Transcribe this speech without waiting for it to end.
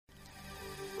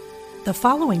The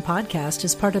following podcast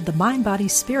is part of the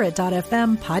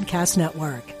MindBodySpirit.fm podcast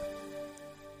network.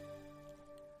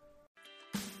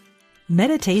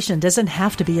 Meditation doesn't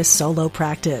have to be a solo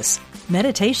practice.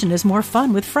 Meditation is more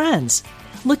fun with friends.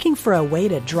 Looking for a way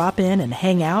to drop in and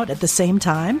hang out at the same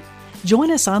time? Join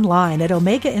us online at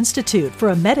Omega Institute for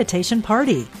a meditation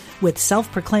party with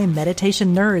self-proclaimed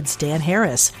meditation nerds Dan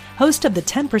Harris, host of the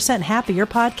 10% Happier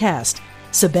podcast,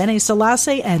 Sebene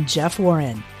Selassie, and Jeff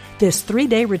Warren. This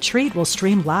 3-day retreat will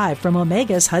stream live from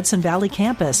Omega's Hudson Valley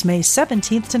campus May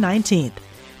 17th to 19th.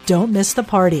 Don't miss the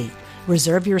party.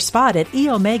 Reserve your spot at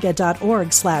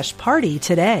eomega.org/party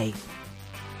today.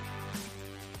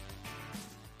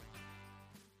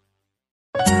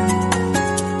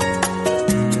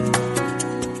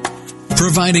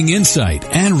 Providing insight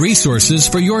and resources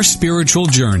for your spiritual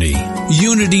journey.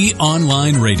 Unity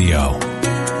Online Radio.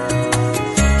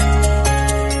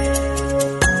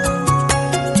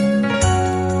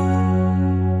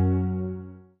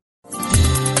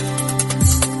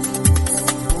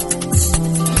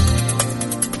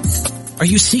 Are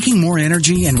you seeking more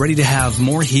energy and ready to have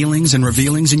more healings and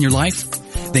revealings in your life?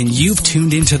 Then you've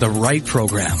tuned into the right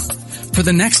program. For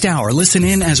the next hour, listen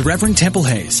in as Reverend Temple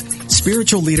Hayes,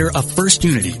 spiritual leader of First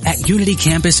Unity at Unity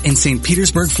Campus in St.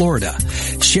 Petersburg, Florida,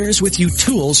 shares with you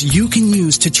tools you can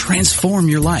use to transform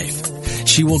your life.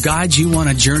 She will guide you on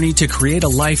a journey to create a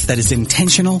life that is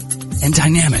intentional and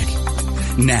dynamic.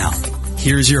 Now,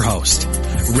 here's your host,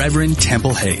 Reverend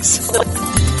Temple Hayes.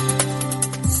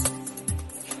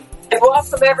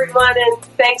 Welcome, everyone, and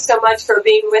thanks so much for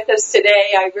being with us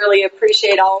today. I really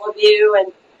appreciate all of you,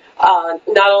 and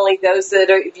not only those of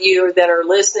you that are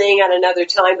listening at another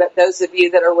time, but those of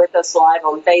you that are with us live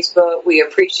on Facebook. We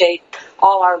appreciate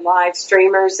all our live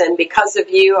streamers, and because of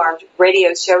you, our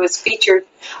radio show is featured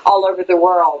all over the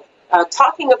world.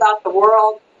 Talking about the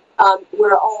world,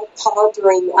 we're all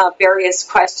pondering various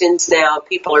questions now.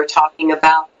 People are talking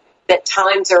about that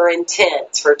times are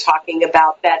intense. We're talking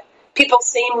about that people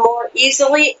seem more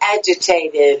easily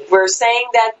agitated. We're saying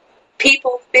that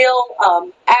people feel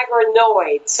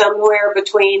aggranoid, somewhere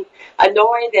between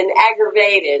annoyed and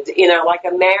aggravated, like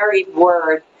a married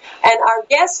word. And our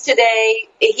guest today,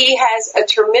 he has a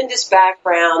tremendous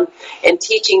background in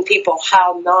teaching people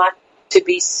how not to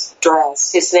be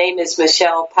stressed. His name is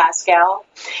Michel Pascal.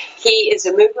 He is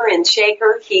a mover and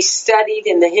shaker. He studied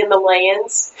in the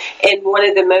Himalayas in one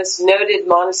of the most noted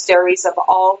monasteries of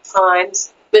all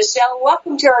times. Michel,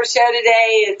 welcome to our show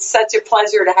today. It's such a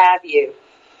pleasure to have you.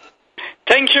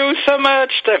 Thank you so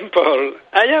much, Temple.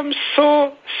 I am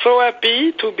so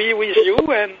happy to be with you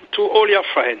and to all your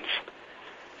friends.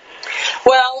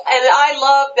 Well, and I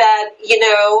love that,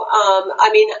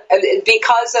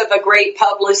 because of a great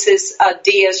publicist,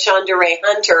 Dia Chandare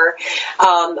Hunter,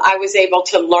 I was able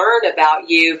to learn about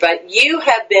you, but you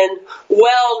have been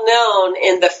well known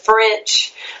in the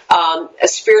French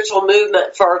spiritual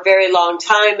movement for a very long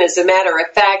time. As a matter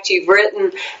of fact, you've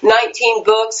written 19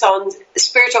 books on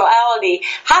spirituality.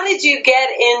 How did you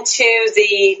get into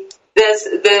the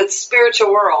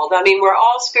spiritual world? I mean, we're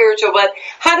all spiritual, but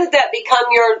how did that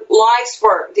become your life's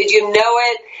work? Did you know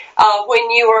it when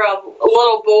you were a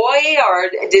little boy, or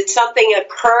did something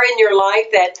occur in your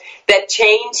life that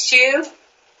changed you?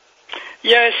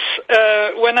 Yes,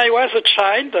 when I was a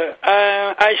child,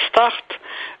 I started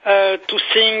to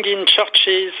sing in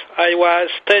churches. I was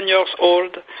 10 years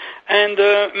old, and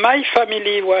my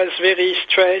family was very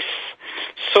stressed.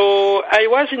 So I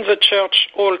was in the church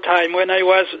all the time when I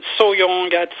was so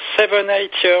young, at 7,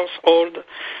 8 years old.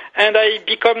 And I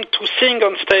became to sing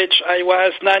on stage. I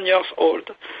was 9 years old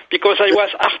because I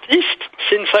was artist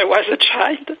since I was a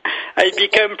child. I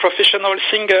became professional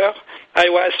singer. I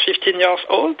was 15 years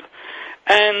old.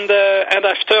 And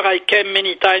after I came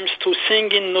many times to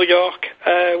sing in New York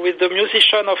with the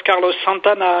musician of Carlos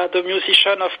Santana, the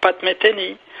musician of Pat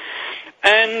Metheny.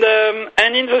 And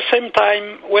in the same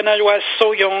time, when I was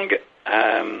so young,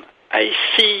 I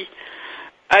see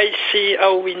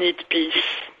how we need peace.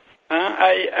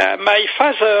 My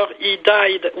father, he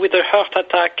died with a heart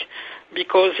attack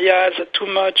because he has too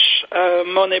much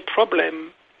money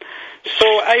problem. So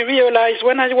I realized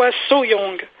when I was so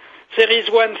young, there is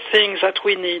one thing that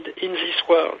we need in this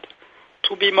world,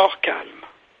 to be more calm.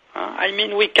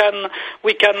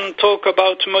 We can talk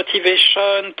about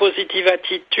motivation, positive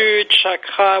attitude,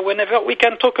 chakra, whenever. We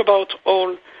can talk about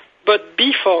all. But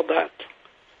before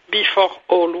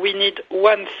all, we need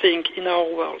one thing in our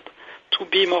world, to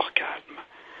be more calm.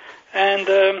 And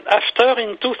after,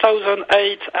 in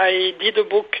 2008, I did a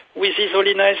book with His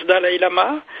Holiness Dalai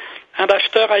Lama. And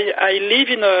after, I live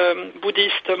in a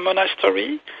Buddhist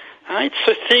monastery. It's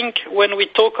a thing when we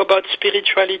talk about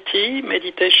spirituality,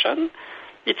 meditation.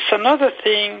 It's another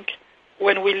thing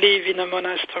when we live in a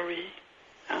monastery.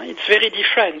 It's very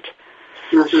different.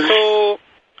 Mm-hmm. So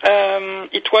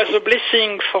it was a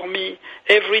blessing for me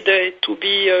every day to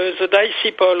be the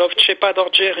disciple of Chöpa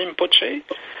Dorje Rinpoche.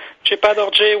 Chöpa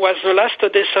Dorje was the last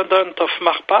descendant of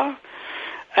Marpa,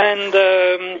 and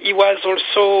he was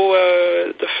also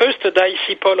the first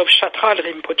disciple of Chatral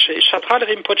Rinpoche. Chatral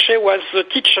Rinpoche was the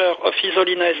teacher of His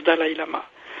Holiness Dalai Lama.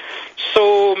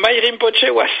 So my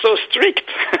Rinpoche was so strict,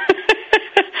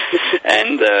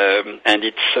 and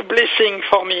it's a blessing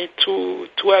for me to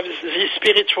have this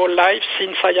spiritual life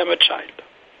since I am a child.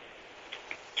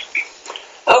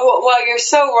 Oh, well, you're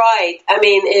so right. I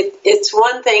mean, it's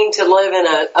one thing to live in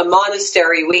a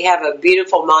monastery. We have a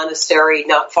beautiful monastery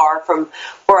not far from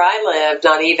where I live,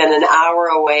 not even an hour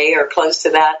away or close to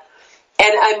that.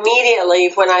 And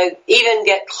immediately when I even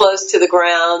get close to the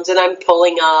grounds and I'm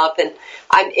pulling up and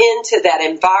I'm into that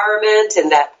environment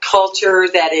and that culture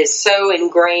that is so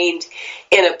ingrained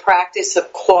in a practice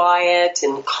of quiet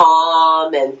and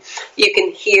calm, and you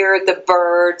can hear the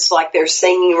birds like they're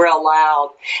singing real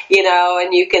loud,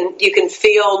 and you can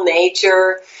feel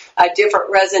nature, a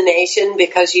different resonation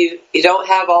because you don't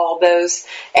have all those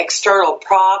external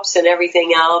props and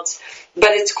everything else.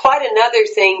 But it's quite another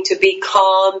thing to be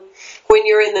calm when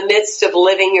you're in the midst of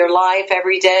living your life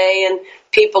every day and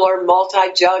people are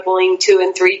multi-juggling 2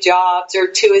 and 3 jobs or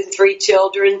 2 and 3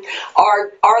 children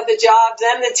are the jobs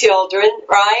and the children,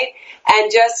 right?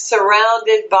 And just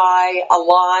surrounded by a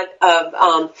lot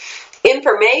of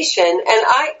information. And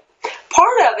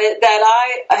part of it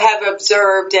that I have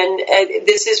observed, and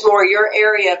this is more your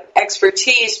area of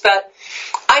expertise, but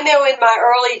I know in my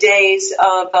early days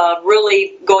of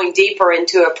really going deeper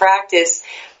into a practice,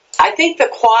 I think the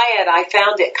quiet, I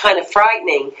found it kind of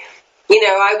frightening.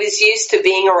 I was used to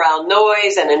being around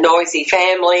noise and a noisy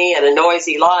family and a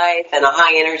noisy life and a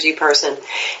high energy person.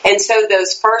 And so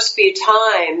those first few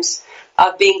times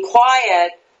of being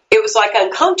quiet, it was like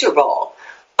uncomfortable.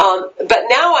 But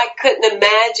now I couldn't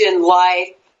imagine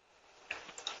life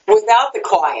without the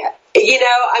quiet.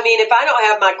 If I don't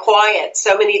have my quiet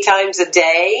so many times a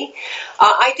day,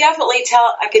 I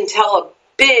can tell a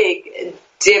big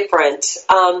difference.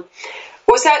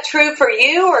 Was that true for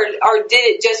you, or did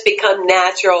it just become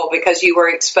natural because you were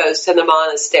exposed to the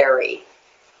monastery?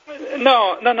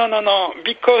 No.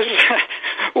 Because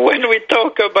when we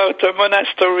talk about a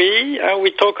monastery,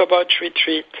 we talk about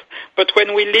retreat. But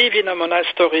when we live in a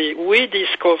monastery, we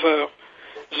discover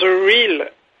the real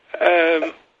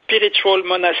spiritual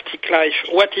monastic life,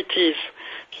 what it is.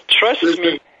 Trust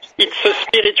me, it's a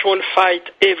spiritual fight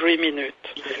every minute.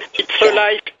 It's a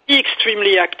life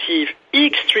extremely active,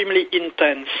 extremely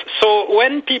intense. So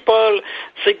when people,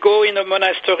 they go in a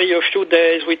monastery a few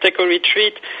days, we take a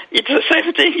retreat, it's the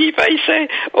same thing if I say,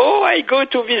 I go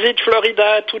to visit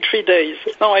Florida 2-3 days.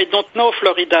 No, I don't know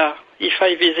Florida if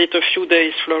I visit a few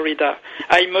days Florida.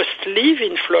 I must live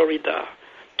in Florida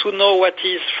to know what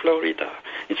is Florida.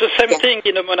 It's the same thing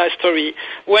in a monastery.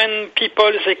 When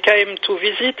people, they came to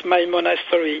visit my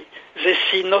monastery, they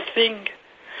see nothing.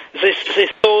 They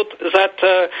thought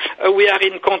that we are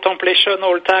in contemplation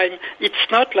all the time. It's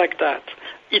not like that.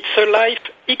 It's a life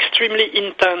extremely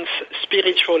intense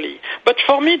spiritually. But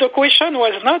for me, the question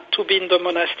was not to be in the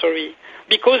monastery,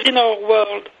 because in our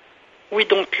world, we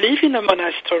don't live in a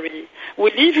monastery.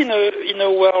 We live in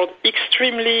a world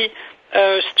extremely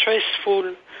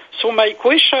stressful. So my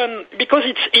question, because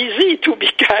it's easy to be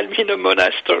calm in a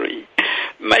monastery,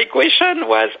 my question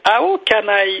was, how can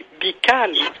I be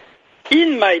calm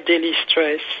in my daily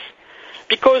stress?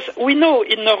 Because we know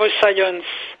in neuroscience,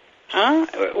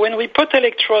 when we put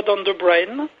electrode on the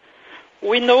brain,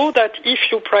 we know that if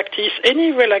you practice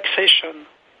any relaxation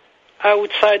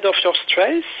outside of your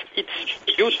stress,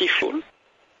 it's beautiful.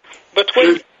 But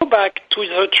when you go back to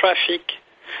the traffic,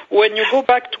 when you go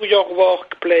back to your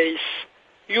workplace,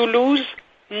 you lose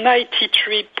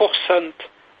 93%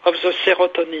 of the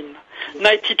serotonin,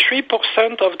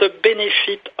 93% of the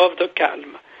benefit of the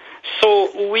calm.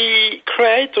 So we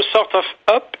create a sort of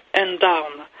up and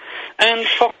down. And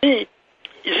for me,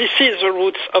 this is the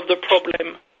roots of the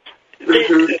problem.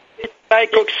 It's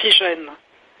like oxygen.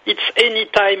 It's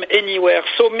anytime, anywhere.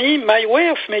 So my way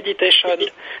of meditation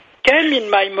came in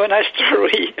my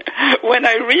monastery when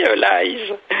I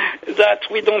realized that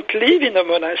we don't live in a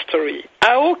monastery.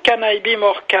 How can I be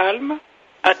more calm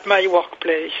at my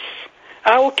workplace?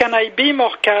 How can I be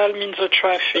more calm in the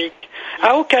traffic?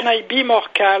 How can I be more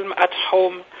calm at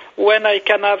home when I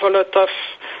can have a lot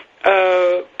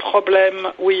of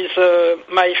problem with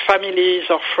my families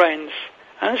or friends?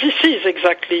 And this is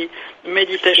exactly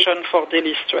meditation for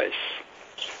daily stress.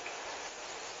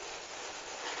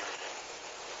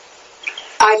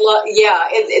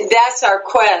 That's our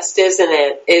quest, isn't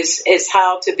it? Is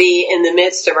how to be in the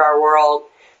midst of our world,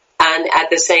 and at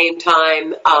the same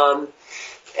time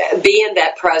be in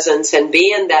that presence and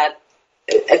be in that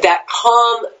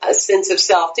calm sense of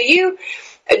self. Do you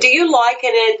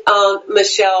liken it,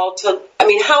 Michelle?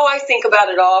 How I think about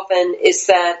it often is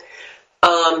that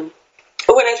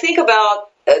when I think about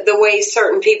the way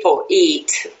certain people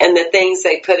eat and the things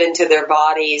they put into their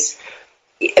bodies,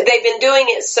 they've been doing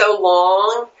it so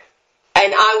long,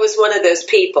 and I was one of those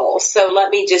people. So let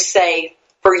me just say,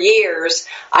 for years,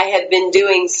 I had been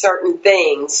doing certain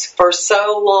things for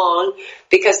so long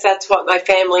because that's what my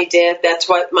family did. That's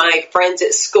what my friends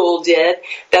at school did.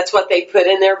 That's what they put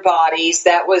in their bodies.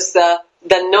 That was the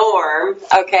norm,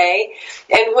 okay?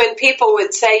 And when people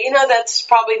would say, that's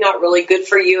probably not really good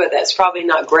for you, or that's probably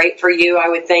not great for you, I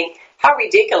would think, how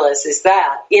ridiculous is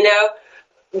that,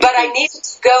 But I needed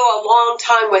to go a long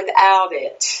time without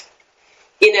it,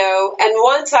 and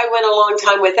once I went a long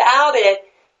time without it,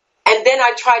 and then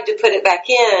I tried to put it back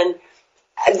in,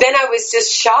 then I was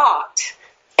just shocked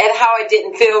at how I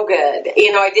didn't feel good.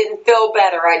 I didn't feel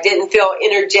better. I didn't feel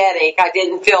energetic. I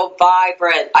didn't feel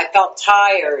vibrant. I felt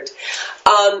tired.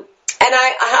 And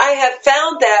I have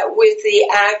found that with the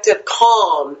act of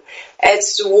calm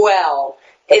as well,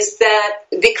 is that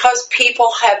because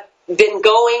people have been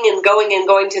going and going and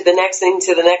going to the next thing,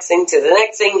 to the next thing, to the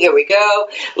next thing. Here we go.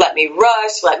 Let me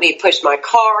rush. Let me push my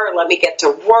car. Let me get to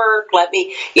work. Let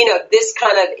me, this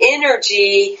kind of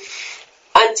energy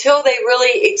until they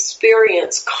really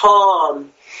experience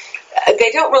calm.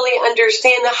 They don't really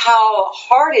understand how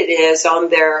hard it is on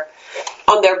their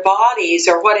bodies,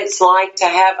 or what it's like to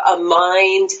have a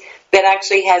mind that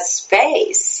actually has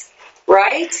space,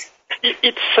 right?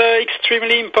 It's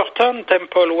extremely important,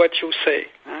 Temple, what you say.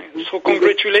 So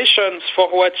congratulations for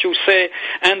what you say.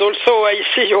 And also I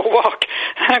see your work.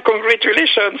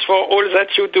 Congratulations for all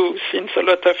that you do since a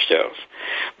lot of years.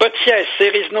 But yes,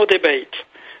 there is no debate.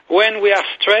 When we are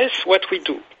stressed, what we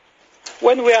do?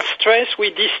 When we are stressed, we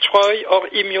destroy our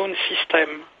immune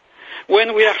system.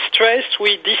 When we are stressed,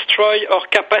 we destroy our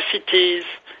capacities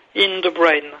in the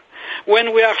brain.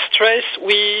 When we are stressed,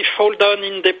 we fall down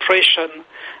in depression.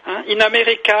 In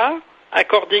America,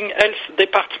 according Health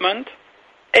Department,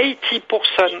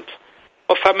 80%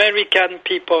 of American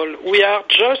people, we are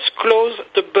just close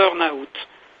the burnout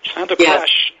and the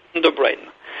crash in the brain.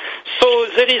 So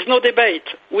there is no debate.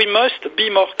 We must be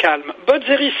more calm. But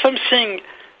there is something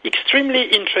extremely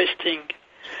interesting.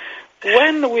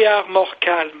 When we are more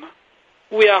calm,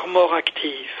 we are more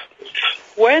active.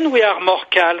 When we are more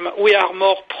calm, we are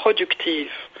more productive.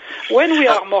 When we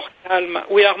are more calm,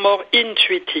 we are more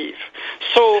intuitive.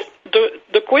 So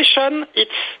the question is,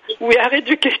 we are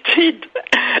educated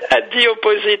at the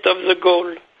opposite of the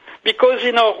goal. Because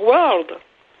in our world,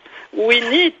 we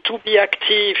need to be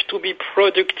active, to be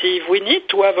productive. We need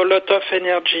to have a lot of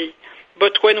energy.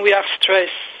 But when we are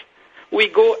stressed, we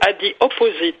go at the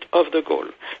opposite of the goal.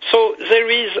 So there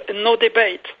is no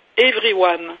debate.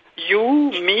 Everyone,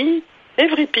 you, me,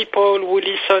 every people who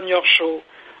listen your show,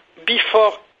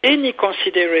 before any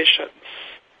considerations,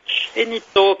 any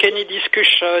talk, any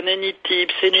discussion, any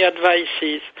tips, any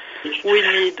advices, we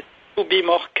need to be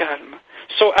more calm.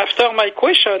 So after my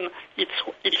question,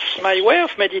 it's my way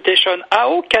of meditation.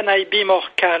 How can I be more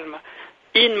calm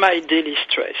in my daily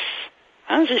stress?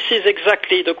 And this is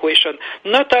exactly the question.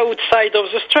 Not outside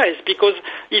of the stress, because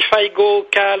if I go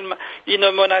calm in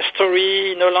a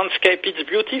monastery, in a landscape, it's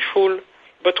beautiful.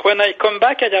 But when I come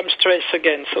back, I am stressed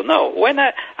again. So no,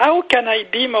 how can I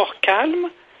be more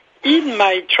calm in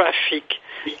my traffic,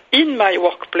 in my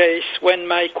workplace, when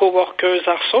my coworkers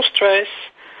are so stressed,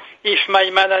 if my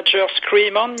manager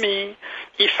screams on me,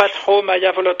 if at home I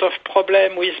have a lot of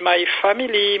problems with my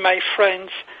family, my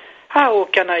friends? How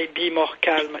can I be more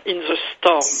calm in the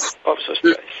storm of the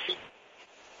stress?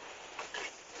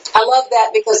 I love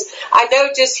that, because I know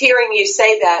just hearing you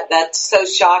say that, that's so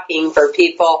shocking for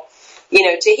people,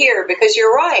 to hear, because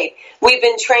you're right. We've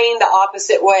been trained the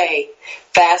opposite way.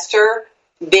 Faster,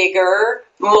 bigger,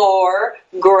 more,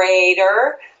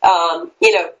 greater,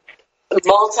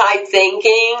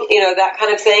 multi-thinking, that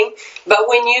kind of thing. But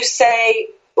when you say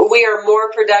we are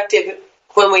more productive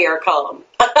when we are calm,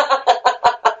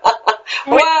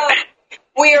 wow,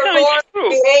 we are more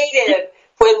creative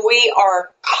when we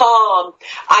are calm.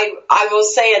 I will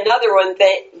say another one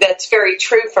that's very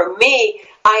true for me.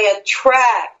 I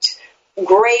attract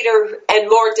greater and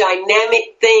more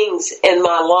dynamic things in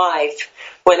my life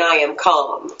when I am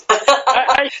calm.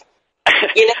 I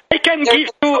I can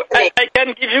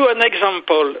give you an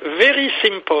example, very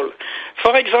simple.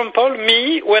 For example,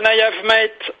 me, when I have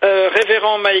met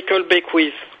Reverend Michael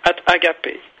Beckwith at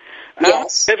Agape.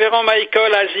 Yes. Reverend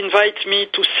Michael has invited me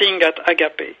to sing at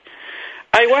Agape.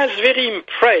 I was very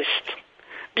impressed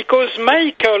because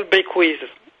Michael Beckwith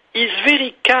is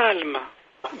very calm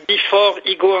before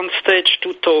he go on stage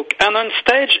to talk. And on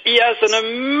stage, he has an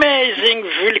amazing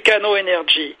volcano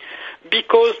energy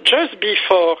because just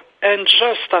before and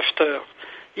just after,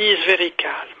 he is very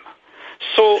calm.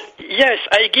 So, yes,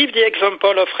 I give the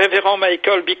example of Reverend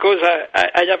Michael because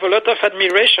I have a lot of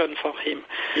admiration for him.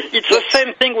 It's the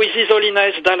same thing with His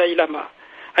Holiness Dalai Lama.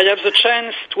 I have the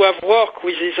chance to have worked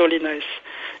with His Holiness.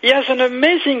 He has an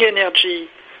amazing energy.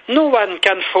 No one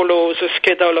can follow the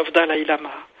schedule of Dalai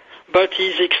Lama, but he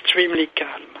is extremely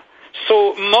calm.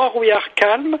 So more we are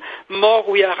calm,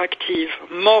 more we are active,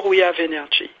 more we have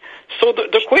energy. So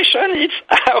the question is,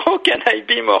 how can I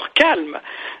be more calm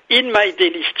in my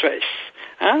daily stress?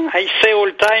 I say all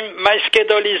the time, my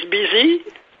schedule is busy,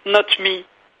 not me.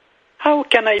 How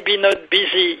can I be not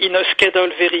busy in a schedule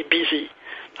very busy?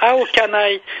 How can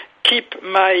I keep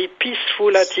my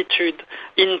peaceful attitude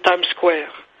in Times Square?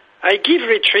 I give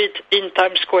retreat in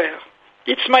Times Square.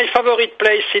 It's my favorite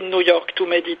place in New York to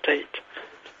meditate.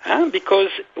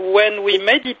 Because when we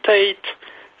meditate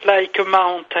like a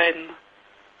mountain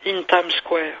in Times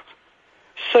Square,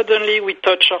 suddenly we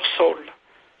touch our soul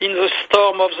in the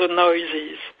storm of the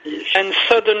noises. And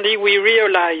suddenly we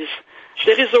realize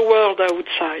there is a world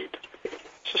outside.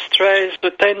 The stress, the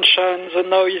tension, the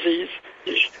noises.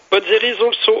 But there is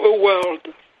also a world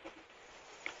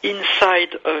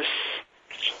inside us.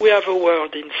 We have a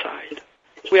world inside.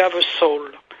 We have a soul.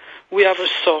 We have a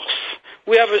source.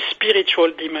 We have a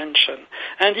spiritual dimension.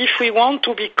 And if we want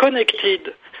to be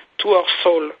connected to our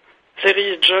soul, there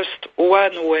is just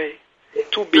one way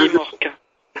to be more calm,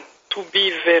 to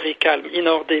be very calm in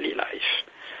our daily life.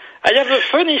 I have a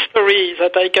funny story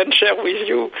that I can share with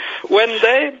you. One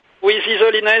day, with His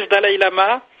Holiness Dalai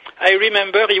Lama, I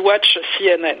remember he watched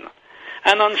CNN.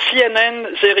 And on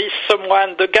CNN, there is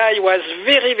someone, the guy was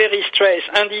very, very stressed,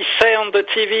 and he say on the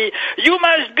TV, "You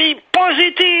must be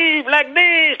positive, like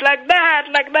this, like that,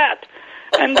 like that."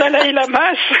 And Dalai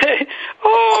Lama say,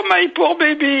 "Oh, my poor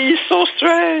baby, he's so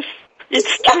stressed."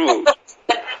 It's true.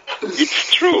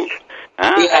 It's true.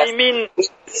 I mean,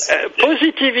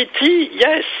 positivity,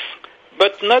 yes,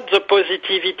 but not the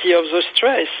positivity of the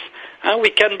stress.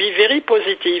 We can be very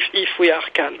positive if we are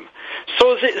calm.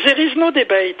 So there is no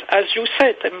debate, as you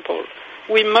said, Temple.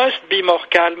 We must be more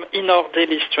calm in our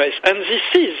daily stress. And this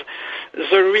is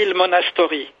the real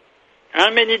monastery.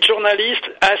 Many journalists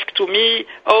ask to me,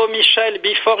 "Oh, Michel,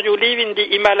 before you live in the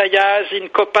Himalayas in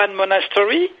Kopan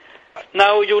Monastery,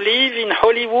 now you live in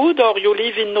Hollywood or you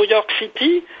live in New York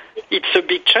City? It's a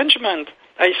big changement."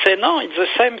 I say, no, it's the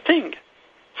same thing.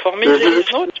 For me, there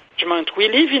is no changement. We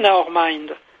live in our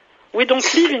mind. We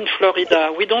don't live in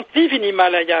Florida. We don't live in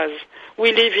Himalayas.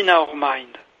 We live in our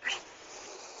mind.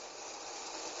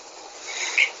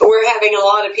 We're having a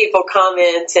lot of people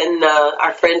comment, and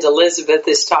our friend Elizabeth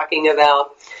is talking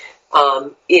about,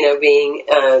 being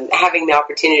having the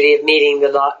opportunity of meeting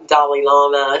the Dalai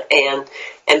Lama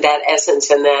and that essence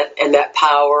and that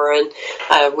power.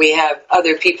 And we have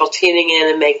other people tuning in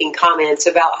and making comments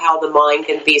about how the mind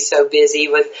can be so busy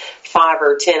with 5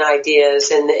 or 10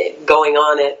 ideas and going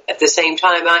on at the same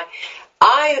time.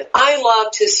 I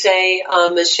love to say,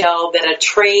 Michelle, that a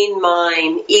trained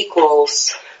mind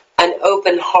equals an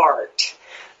open heart.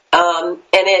 And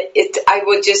I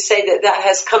would just say that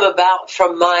has come about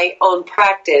from my own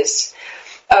practice.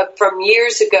 From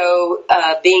years ago,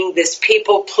 being this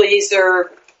people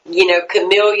pleaser,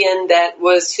 chameleon that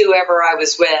was whoever I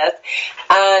was with,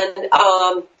 and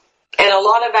a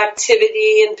lot of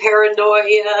activity and paranoia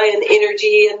and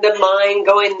energy and the mind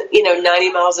going,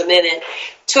 90 miles a minute,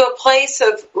 to a place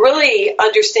of really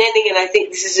understanding. And I think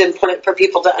this is important for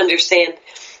people to understand.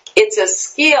 It's a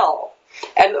skill.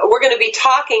 And we're going to be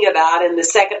talking about in the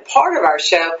second part of our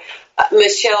show,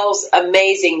 Michelle's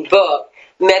amazing book,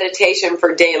 Meditation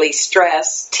for Daily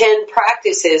Stress, 10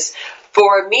 Practices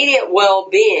for Immediate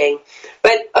Well-Being.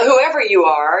 But whoever you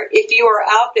are, if you are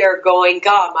out there going,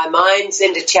 God, my mind's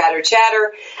into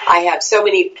chatter, I have so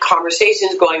many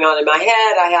conversations going on in my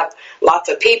head, I have lots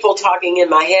of people talking in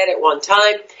my head at one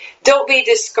time, don't be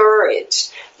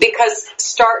discouraged, because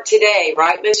start today,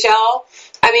 right, Michelle?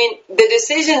 I mean, the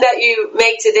decision that you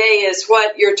make today is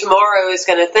what your tomorrow is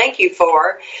going to thank you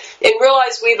for. And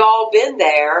realize we've all been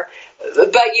there,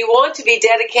 but you want to be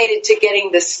dedicated to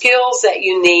getting the skills that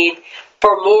you need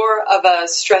for more of a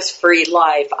stress-free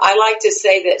life. I like to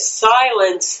say that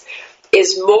silence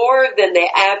is more than the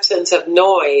absence of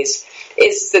noise.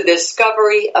 It's the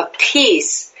discovery of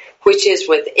peace, which is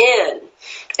within.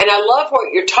 And I love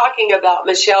what you're talking about,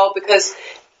 Michelle, because,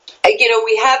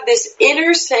 we have this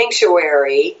inner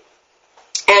sanctuary,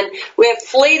 and we have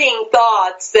fleeting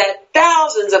thoughts,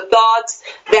 thousands of thoughts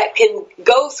that can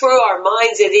go through our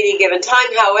minds at any given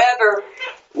time. However,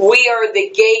 we are the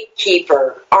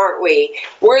gatekeeper, aren't we?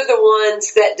 We're the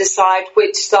ones that decide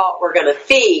which thought we're going to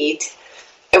feed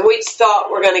and which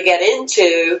thought we're going to get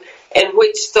into and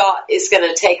which thought is going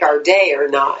to take our day or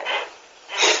not.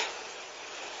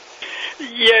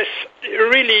 Yes,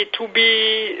 really, to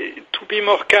be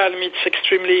more calm, it's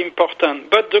extremely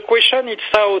important. But the question is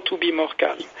how to be more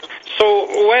calm.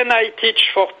 So when I teach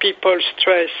for people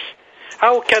stress,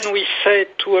 how can we say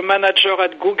to a manager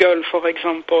at Google, for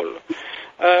example,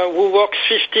 who works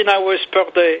 15 hours per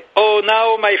day, "Oh,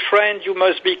 now, my friend, you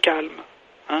must be calm."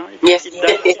 It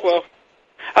doesn't work.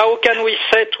 How can we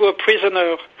say to a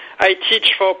prisoner, I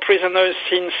teach for prisoners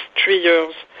since 3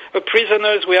 years,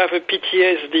 prisoners, we have a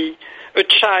PTSD, a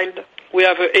child, we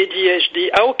have a ADHD.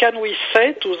 How can we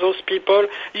say to those people,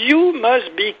 you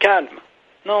must be calm?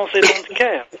 No, they don't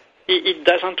care. It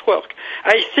doesn't work.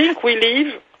 I think we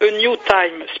live a new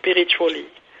time spiritually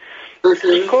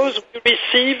because we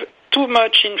receive too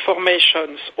much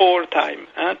information all the time,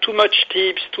 too much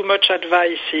tips, too much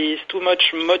advices, too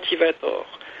much motivator.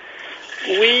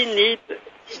 We need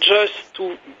just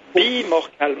to be more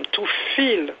calm, to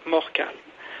feel more calm.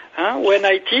 When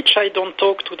I teach, I don't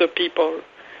talk to the people.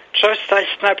 Just I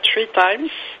snap 3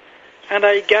 times and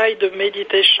I guide the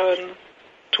meditation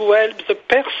to help the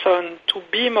person to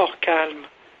be more calm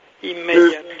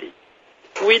immediately.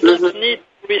 We don't need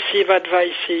to receive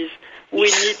advices. We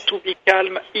need to be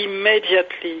calm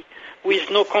immediately with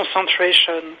no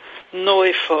concentration, no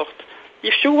effort.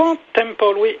 If you want,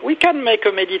 Temple, we can make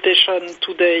a meditation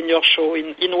today in your show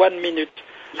in 1 minute.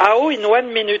 How in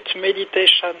 1 minute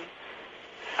meditation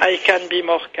I can be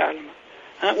more calm?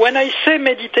 When I say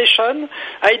meditation,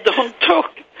 I don't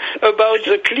talk about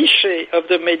the cliché of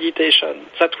the meditation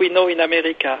that we know in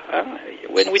America.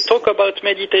 When we talk about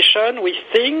meditation, we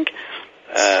think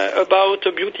about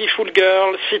a beautiful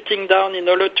girl sitting down in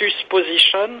a lotus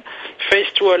position,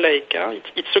 face to a lake.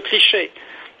 It's a cliché.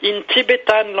 In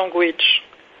Tibetan language,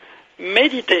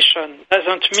 meditation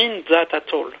doesn't mean that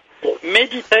at all.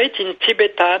 Meditate in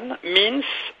Tibetan means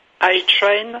I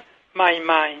train my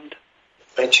mind.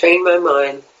 I train my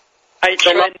mind. I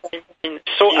train my mind.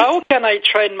 So how can I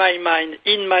train my mind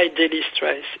in my daily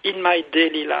stress, in my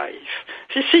daily life?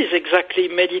 This is exactly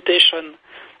meditation.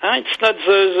 It's not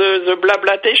the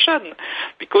blablatation,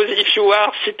 because if you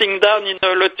are sitting down in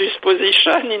a lotus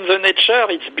position in the nature,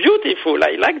 it's beautiful.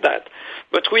 I like that.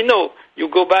 But we know you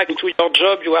go back to your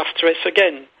job, you have stress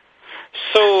again.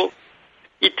 So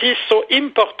it is so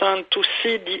important to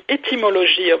see the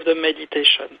etymology of the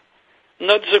meditation.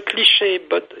 Not the cliché,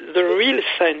 but the real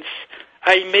sense.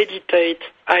 I meditate,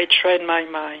 I train my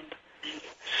mind.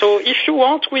 So if you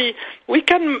want, we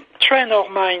can train our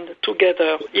mind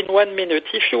together in 1 minute.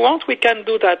 If you want, we can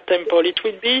do that, Temple. It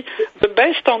will be the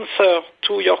best answer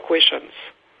to your questions.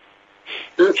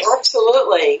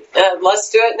 Absolutely. Let's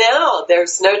do it now.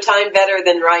 There's no time better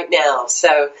than right now.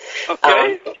 So,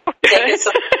 okay. Take us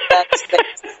on that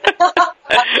space.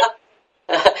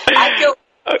 I feel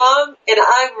calm, and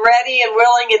I'm ready and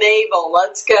willing and able.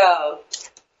 Let's go.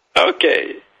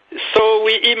 Okay. So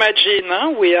we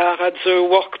imagine we are at the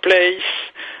workplace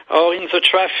or in the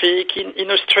traffic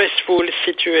in a stressful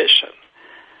situation.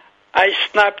 I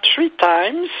snap 3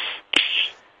 times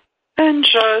and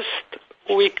just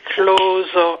we close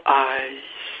our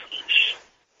eyes.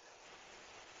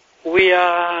 We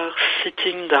are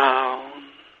sitting down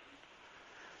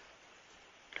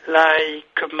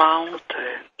like a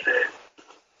mountain.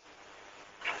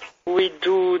 We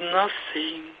do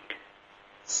nothing.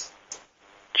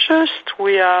 Just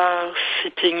we are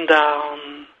sitting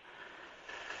down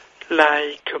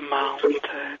like a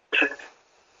mountain.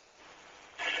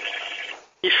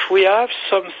 If we have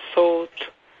some thought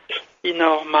in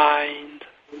our mind,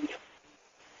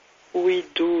 we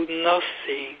do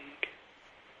nothing.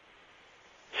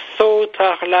 Thoughts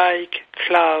are like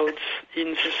clouds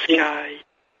in the sky.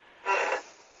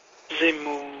 They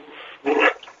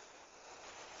move.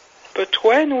 But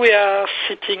when we are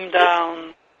sitting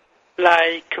down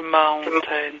like a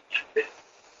mountain,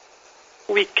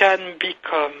 we can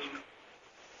become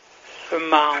a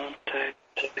mountain.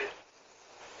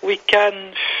 We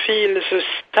can feel the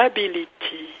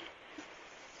stability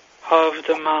of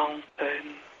the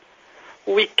mountain.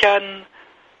 We can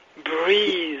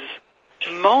breathe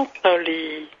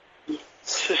mentally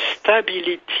the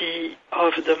stability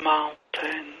of the mountain.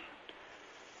 mountain.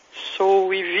 So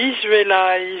we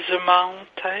visualize the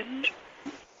mountain.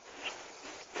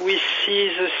 We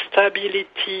see the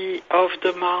stability of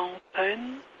the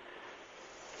mountain.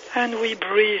 And we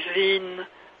breathe in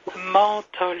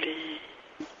mentally.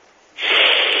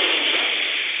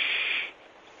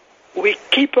 We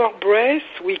keep our breath,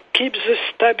 we keep the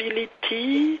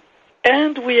stability,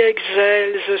 and we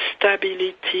exhale the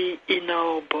stability in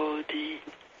our body.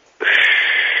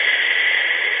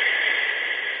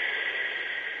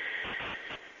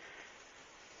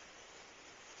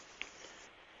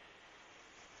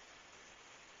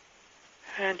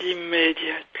 And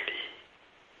immediately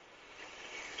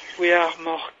we are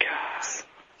more calm.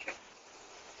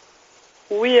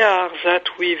 We are that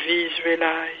we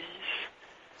visualize.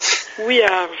 We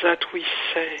are that we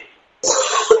say.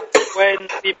 When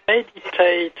we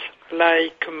meditate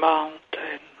like a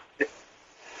mountain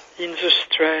in the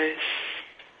stress,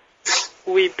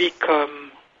 we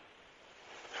become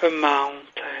a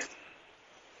mountain.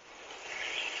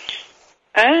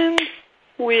 And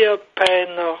we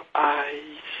open our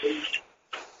eyes.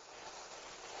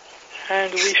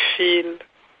 And we feel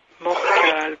more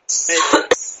calm.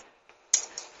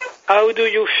 How do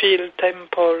you feel,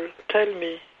 Temple? Tell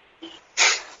me.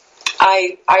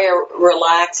 I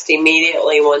relaxed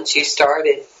immediately once you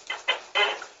started.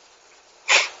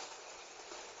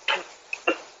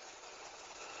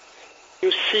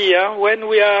 You see, when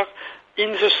we are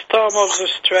in the storm of the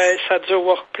stress at the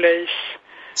workplace,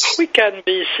 we can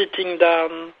be sitting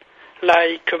down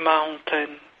like a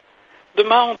mountain. The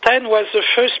mountain was the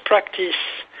first practice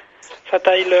that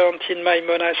I learned in my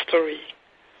monastery.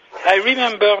 I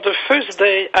remember the first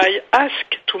day I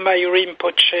asked to my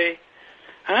Rinpoche.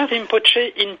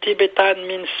 Rinpoche in Tibetan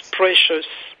means precious,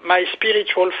 my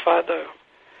spiritual father.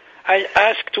 I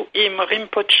asked to him,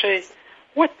 Rinpoche,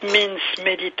 what means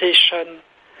meditation?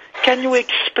 Can you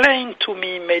explain to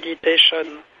me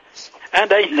meditation?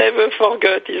 And I never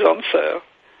forgot his answer.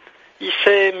 He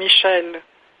said, Michel,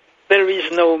 there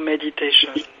is no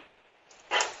meditation.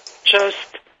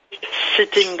 Just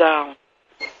sitting down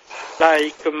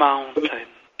like a mountain,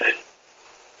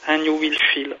 and you will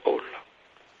feel all.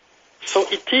 So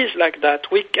it is like that.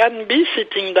 We can be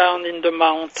sitting down in the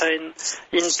mountain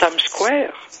in Times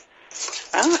Square.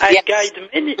 I guide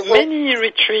many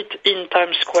retreats in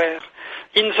Times Square,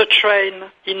 in the train,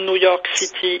 in New York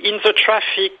City, in the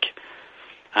traffic.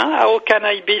 How can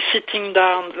I be sitting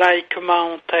down like a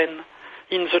mountain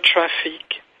in the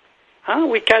traffic?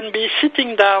 We can be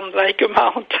sitting down like a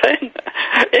mountain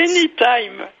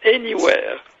anytime,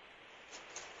 anywhere.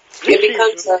 It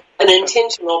becomes an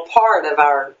intentional part of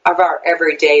our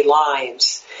everyday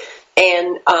lives,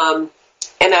 and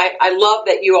I love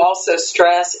that you also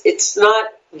stress it's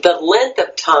not the length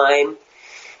of time,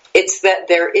 it's that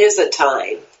there is a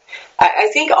time. I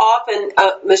think often,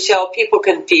 Michelle, people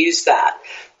confuse that.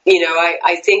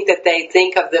 I think that they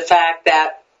think of the fact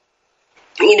that,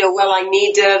 well, I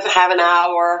need to have an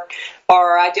hour,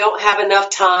 or I don't have enough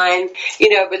time,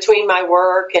 between my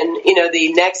work and,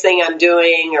 the next thing I'm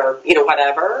doing, or,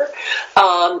 whatever,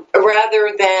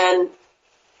 rather than,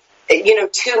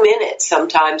 2 minutes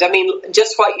sometimes. I mean,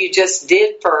 just what you just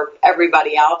did for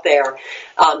everybody out there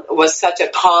was such a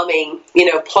calming,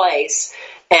 place,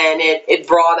 and it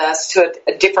brought us to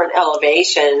a different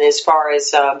elevation as far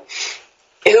as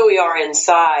who we are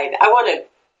inside. I want to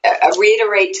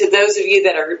reiterate to those of you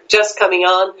that are just coming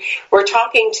on, we're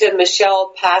talking to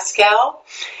Michel Pascal.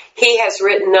 He has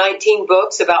written 19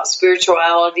 books about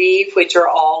spirituality, which are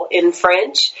all in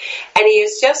French. And he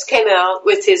has just came out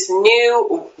with his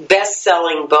new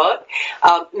best-selling book,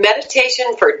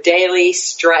 Meditation for Daily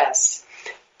Stress,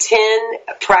 10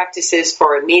 Practices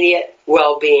for Immediate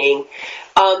Well-Being.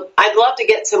 I'd love to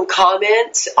get some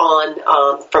comments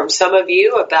on from some of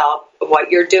you about what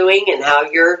you're doing and how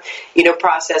you're,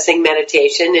 processing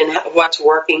meditation and what's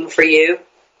working for you.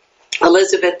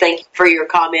 Elizabeth, thank you for your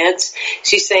comments.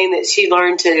 She's saying that she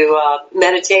learned to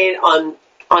meditate on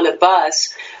a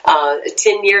bus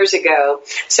 10 years ago.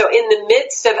 So in the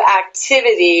midst of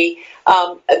activity,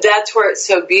 that's where it's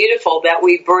so beautiful that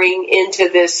we bring into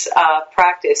this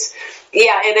practice.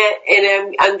 Yeah,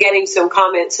 and I'm getting some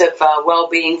comments of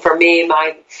well-being for me.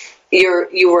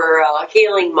 You were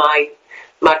healing my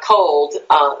cold,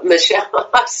 Michelle.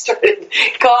 I started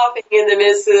coughing in the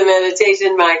midst of the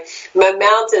meditation. My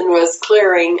mountain was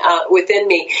clearing within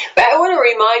me. But I want to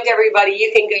remind everybody,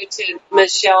 you can go to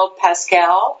Michel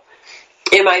Pascal,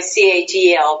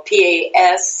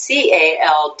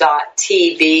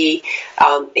 MiChelPascal.tv.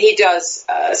 He does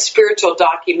spiritual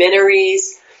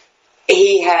documentaries.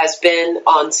 He has been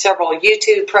on several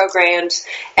YouTube programs,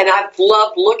 and I've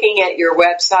loved looking at your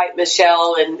website,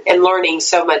 Michelle, and learning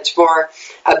so much more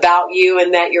about you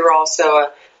and that you're also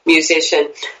a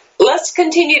musician. Let's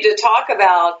continue to talk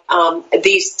about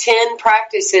these 10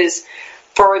 practices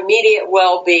for immediate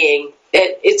well-being.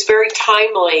 It's very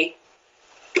timely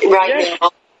right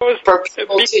now for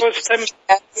people to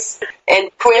stress and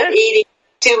quit eating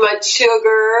too much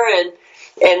sugar and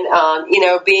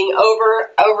being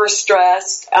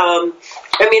overstressed. I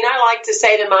mean, I like to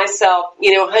say to myself,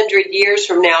 100 years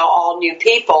from now, all new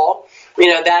people.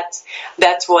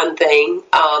 That's one thing.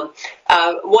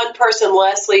 One person,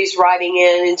 Leslie's writing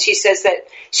in, and she says that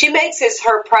she makes this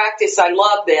her practice. I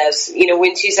love this,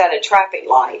 when she's at a traffic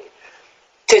light,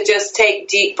 to just take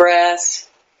deep breaths,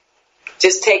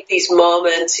 just take these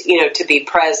moments, to be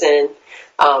present.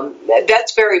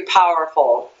 That's very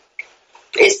powerful,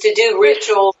 is to do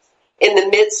rituals in the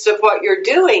midst of what you're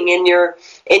doing in your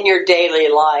daily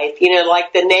life.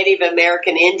 Like the Native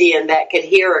American Indian that could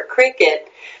hear a cricket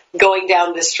going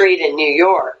down the street in New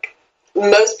York.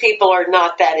 Most people are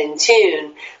not that in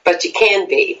tune, but you can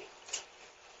be.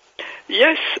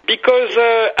 Yes, because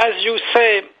as you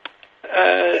say,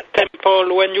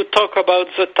 Temple, when you talk about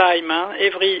the time,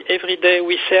 every day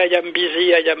we say, I am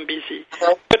busy.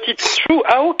 But it's true.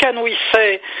 How can we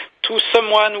say to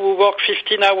someone who works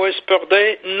 15 hours per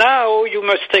day, now you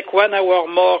must take 1 hour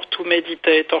more to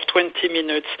meditate, or 20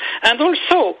 minutes? And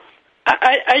also,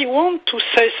 I want to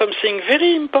say something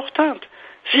very important.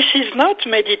 This is not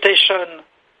meditation.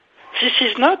 This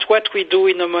is not what we do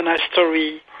in a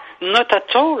monastery. Not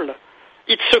at all.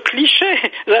 It's a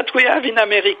cliché that we have in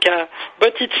America,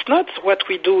 but it's not what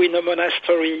we do in a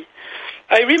monastery.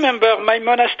 I remember my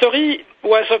monastery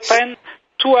was open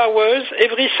 2 hours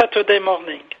every Saturday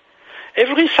morning.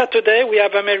 Every Saturday we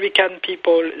have American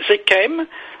people. They came,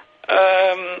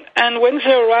 and when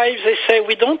they arrive, they say,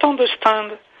 we don't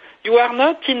understand. You are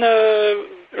not in a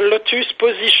lotus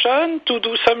position to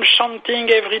do some chanting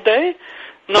every day?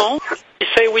 No. They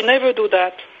say, we never do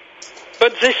that.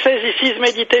 But they say this is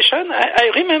meditation. I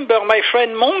remember my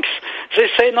friend monks, they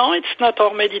say, no, it's not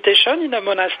our meditation in a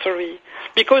monastery.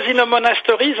 Because in a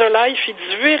monastery, the life is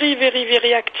very, very,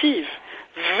 very active.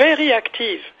 Very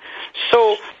active.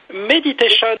 So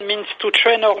meditation means to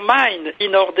train our mind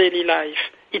in our daily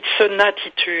life. It's an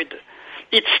attitude.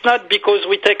 It's not because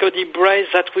we take a deep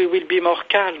breath that we will be more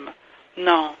calm.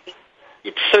 No.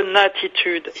 It's an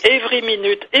attitude. Every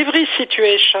minute, every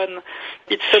situation,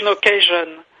 it's an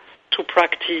occasion to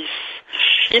practice.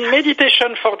 In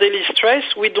meditation for daily stress,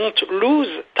 we don't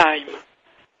lose time.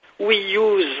 We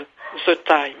use the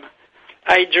time.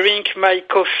 I drink my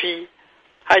coffee.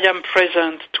 I am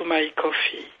present to my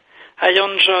coffee. I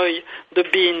enjoy the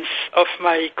beans of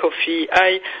my coffee.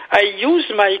 I use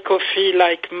my coffee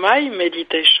like my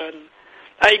meditation.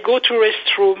 I go to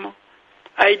restroom.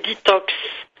 I detox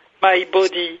my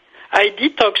body. I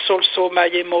detox also my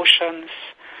emotions.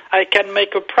 I can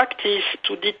make a practice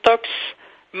to detox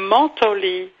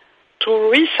mentally, to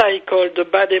recycle the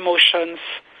bad emotions,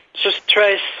 the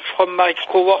stress from my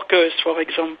coworkers, for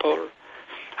example.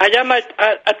 I am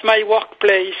at my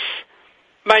workplace.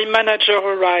 My manager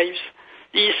arrives.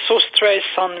 He is so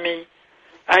stressed on me.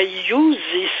 I use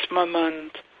this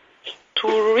moment to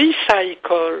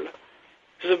recycle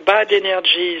the bad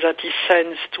energy that he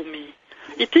sends to me.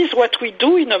 It is what we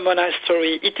do in a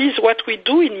monastery. It is what we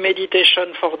do in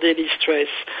meditation for daily stress.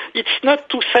 It's not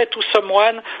to say to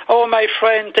someone, oh, my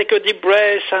friend, take a deep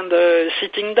breath and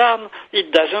sitting down.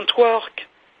 It doesn't work.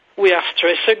 We are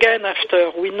stressed again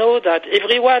after. We know that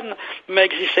everyone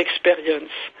makes this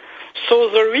experience. So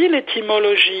the real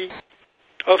etymology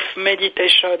of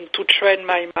meditation, to train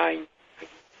my mind,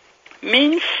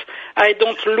 means I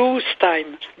don't lose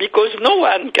time, because no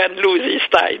one can lose his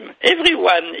time.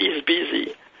 Everyone is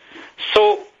busy.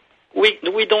 So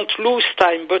we don't lose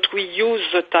time, but we use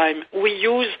the time. We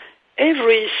use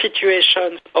every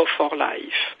situation of our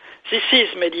life. This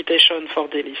is meditation for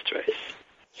daily stress.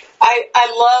 I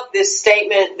love this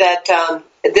statement that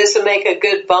this will make a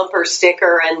good bumper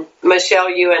sticker, and Michelle,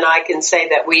 you and I can say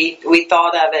that we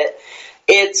thought of it.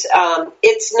 It's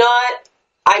not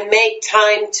I make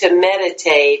time to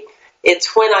meditate.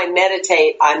 It's when I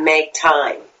meditate, I make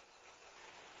time.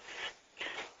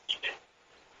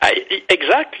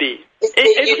 Exactly.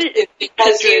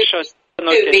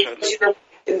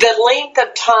 The length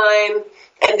of time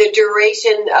and the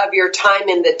duration of your time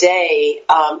in the day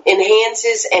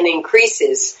enhances and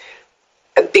increases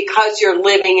because you're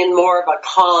living in more of a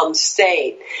calm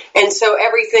state. And so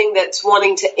everything that's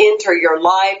wanting to enter your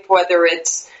life, whether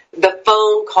it's the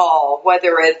phone call,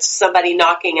 whether it's somebody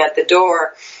knocking at the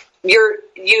door,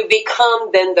 you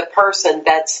become then the person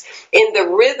that's in the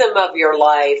rhythm of your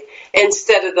life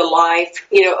instead of the life,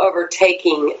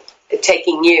 overtaking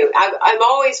you. I'm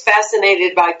always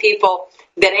fascinated by people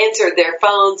that answer their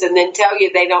phones and then tell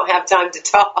you they don't have time to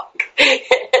talk.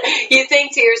 You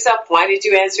think to yourself, why did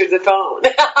you answer the phone?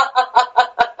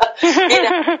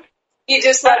 You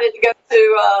just let it go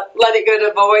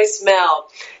to voicemail.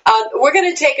 We're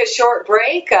going to take a short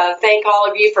break. Thank all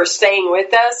of you for staying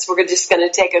with us. We're just going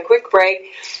to take a quick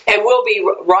break, and we'll be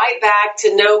right back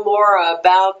to know more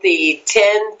about the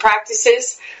 10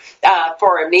 practices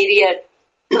for immediate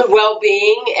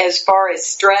well-being as far as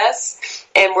stress.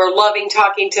 And we're loving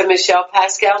talking to Michelle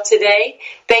Pascal today.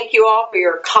 Thank you all for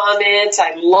your comments.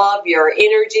 I love your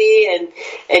energy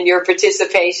and your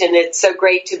participation. It's so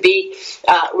great to be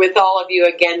with all of you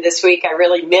again this week. I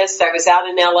really missed. I was out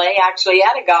in LA actually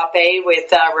at Agape with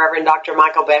Reverend Dr.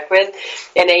 Michael Beckwith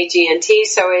and AG&T.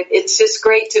 So it's just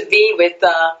great to be with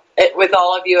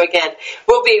all of you again.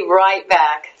 We'll be right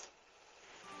back.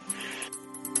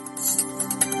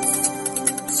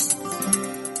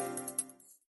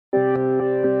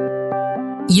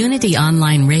 Unity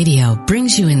Online Radio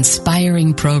brings you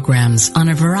inspiring programs on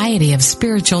a variety of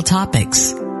spiritual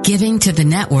topics. Giving to the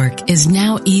network is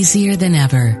now easier than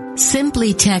ever.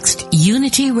 Simply text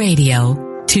Unity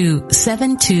Radio to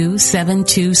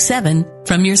 72727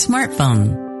 from your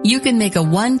smartphone. You can make a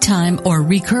one-time or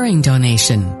recurring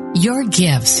donation. Your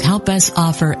gifts help us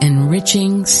offer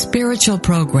enriching spiritual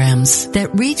programs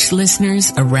that reach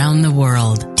listeners around the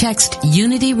world. Text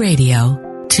Unity Radio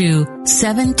to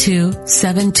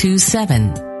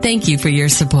 72727. Thank you for your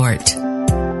support.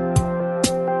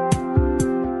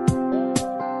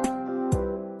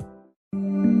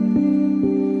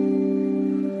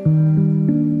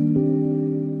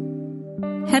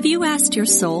 Have you asked your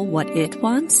soul what it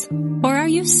wants? Or are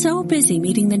you so busy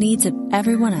meeting the needs of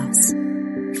everyone else?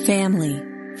 Family,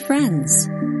 friends,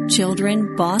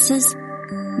 children, bosses,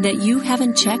 that you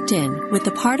haven't checked in with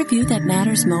the part of you that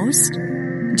matters most?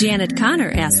 Janet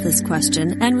Conner asked this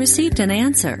question and received an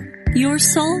answer. Your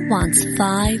soul wants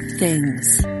 5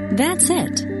 things. That's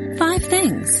it. 5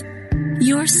 things.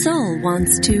 Your soul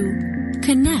wants to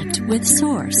connect with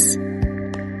Source,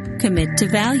 commit to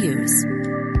values,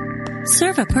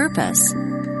 serve a purpose,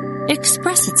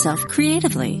 express itself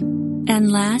creatively,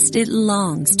 and last, it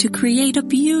longs to create a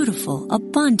beautiful,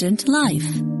 abundant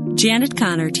life. Janet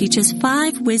Conner teaches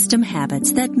 5 wisdom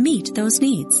habits that meet those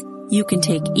needs. You can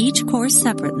take each course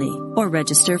separately or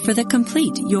register for the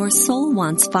complete Your Soul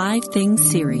Wants 5 Things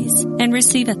series and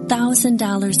receive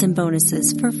 $1,000 in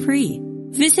bonuses for free.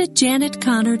 Visit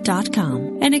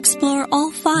janetconner.com and explore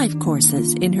all 5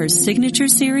 courses in her signature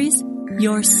series,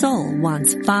 Your Soul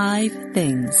Wants 5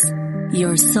 Things.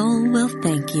 Your soul will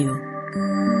thank you.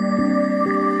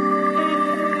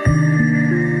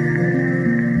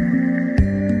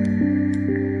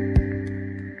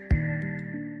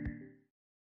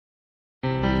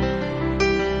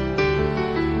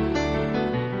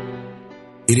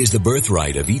 It is the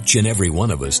birthright of each and every one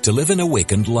of us to live an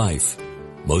awakened life.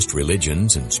 Most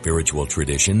religions and spiritual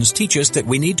traditions teach us that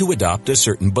we need to adopt a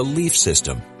certain belief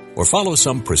system or follow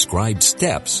some prescribed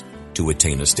steps to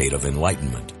attain a state of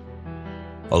enlightenment.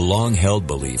 A long-held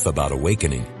belief about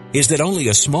awakening is that only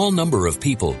a small number of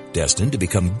people destined to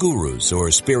become gurus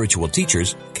or spiritual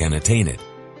teachers can attain it.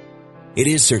 It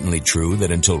is certainly true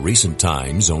that until recent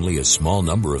times, only a small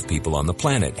number of people on the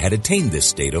planet had attained this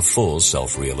state of full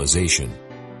self-realization.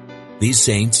 These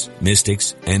saints,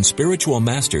 mystics, and spiritual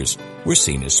masters were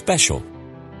seen as special.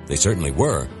 They certainly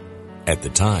were, at the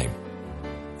time.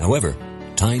 However,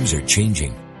 times are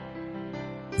changing.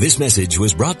 This message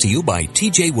was brought to you by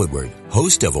T.J. Woodward,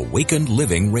 host of Awakened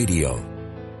Living Radio.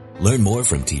 Learn more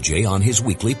from T.J. on his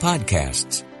weekly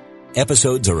podcasts.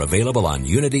 Episodes are available on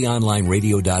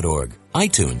unityonlineradio.org,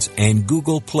 iTunes, and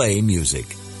Google Play Music.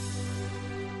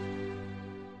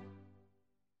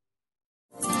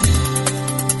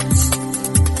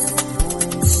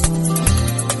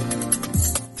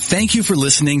 Thank you for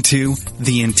listening to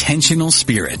The Intentional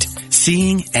Spirit,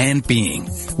 Seeing and Being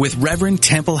with Reverend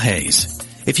Temple Hayes.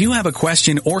 If you have a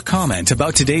question or comment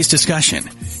about today's discussion,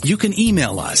 you can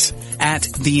email us at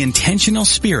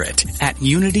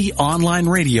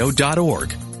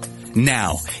theintentionalspirit@unityonlineradio.org.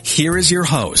 Now, here is your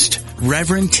host,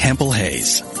 Reverend Temple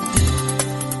Hayes.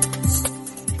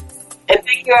 And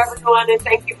thank you, everyone, and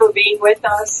thank you for being with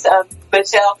us.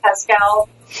 Michelle Pascal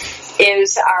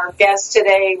is our guest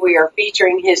today. We are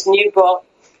featuring his new book,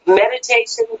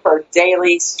 Meditation for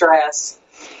Daily Stress,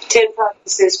 10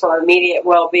 Practices for Immediate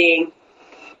Well-Being.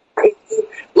 If you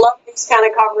love these kind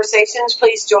of conversations,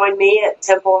 please join me at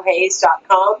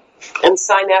templehayes.com and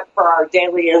sign up for our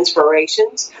daily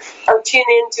inspirations, or tune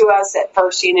in to us at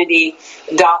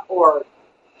firstunity.org.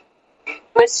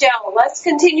 Michelle, let's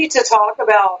continue to talk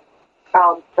about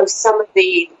some of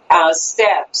the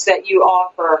steps that you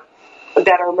offer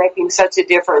that are making such a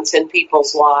difference in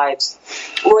people's lives.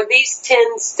 Were these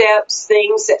 10 steps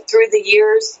things that through the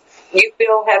years you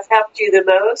feel have helped you the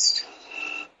most?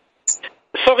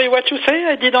 Sorry, what you say?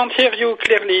 I didn't hear you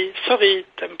clearly. Sorry,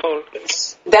 Temple.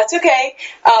 That's okay.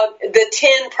 The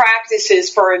 10 practices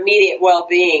for immediate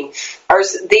well-being, are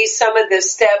these some of the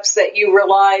steps that you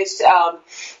realized,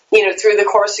 through the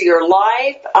course of your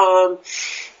life?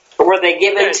 Were they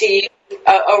given to you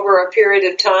over a period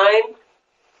of time?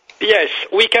 Yes,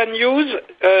 we can use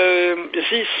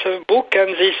this book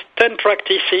and these 10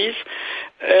 practices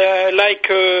like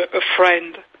a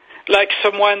friend, like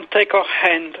someone take our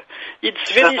hand.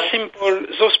 It's very simple.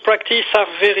 Those practices are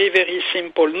very, very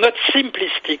simple. Not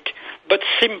simplistic, but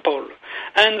simple.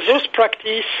 And those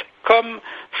practices come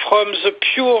from the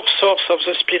pure source of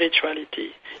the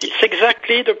spirituality. It's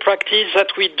exactly the practice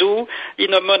that we do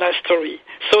in a monastery.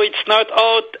 So it's not,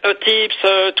 tips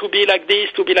to be like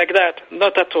this, to be like that.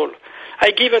 Not at all.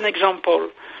 I give an example.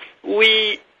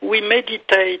 We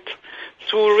meditate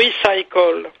to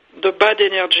recycle the bad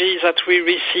energy that we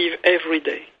receive every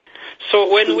day.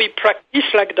 So when we practice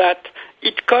like that,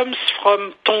 it comes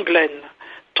from Tonglen.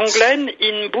 Tonglen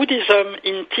in Buddhism,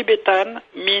 in Tibetan,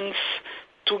 means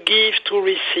to give, to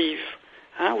receive.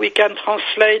 We can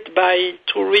translate by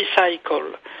to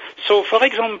recycle. So, for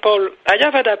example, I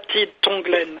have adapted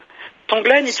Tonglen.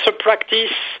 Tonglen is a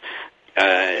practice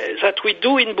that we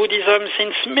do in Buddhism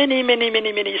since many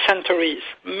centuries.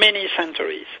 Many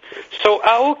centuries. So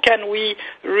how can we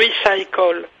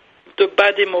recycle the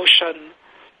bad emotion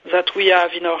that we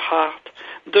have in our heart,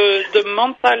 the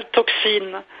mental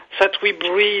toxin that we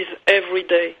breathe every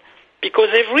day? Because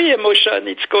every emotion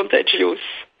is contagious.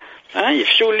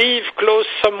 If you live close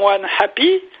someone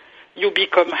happy, you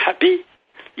become happy.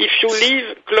 If you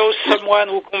live close someone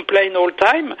who complain all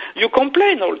time, you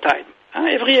complain all time.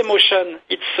 Every emotion,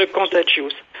 it's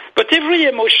contagious. But every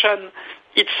emotion,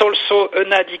 it's also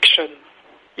an addiction.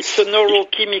 It's a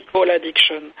neurochemical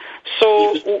addiction.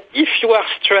 So if you are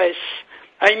stressed,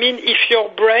 if your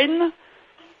brain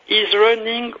is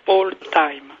running all the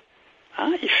time,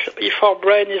 if our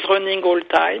brain is running all the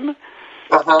time,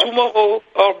 tomorrow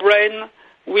our brain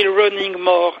will running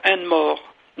more and more.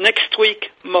 Next week,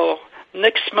 more.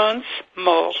 Next month,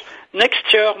 more. Next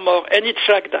year, more. And it's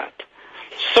like that.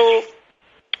 So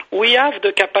we have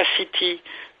the capacity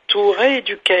to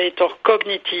re-educate our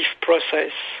cognitive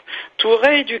process, to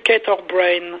re-educate our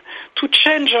brain, to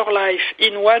change our life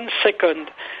in 1 second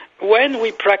when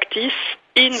we practice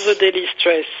in the daily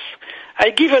stress. I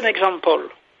give an example.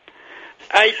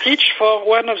 I teach for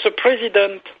one of the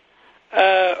presidents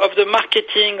of the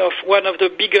marketing of one of the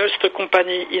biggest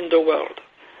company in the world.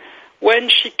 When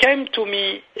she came to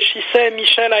me, she said,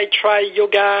 Michel, I try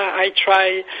yoga, I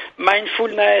try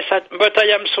mindfulness, but I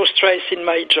am so stressed in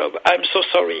my job. I'm so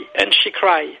sorry. And she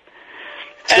cried.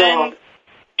 And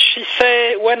she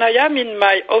said, when I am in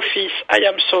my office, I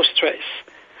am so stressed.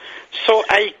 So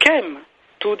I came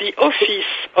to the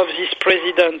office of this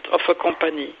president of a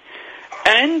company,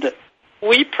 and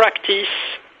we practice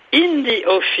in the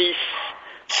office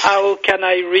how can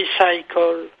I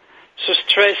recycle the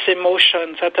stress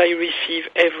emotions that I receive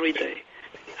every day.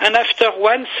 And after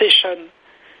 1 session,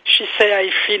 she said,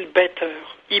 I feel better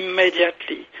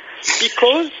immediately,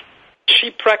 because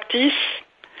she practiced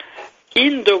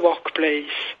in the workplace,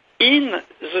 in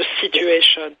the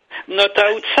situation, not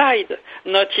outside,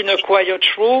 not in a quiet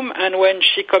room, and when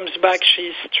she comes back,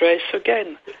 she's stressed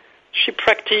again. She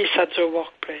practiced at the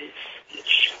workplace.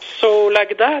 So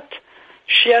like that,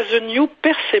 she has a new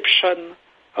perception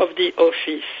of the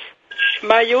office.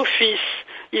 My office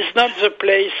is not the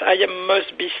place I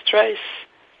must be stressed.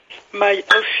 My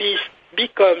office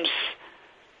becomes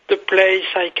the place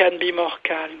I can be more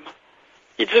calm.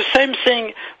 It's the same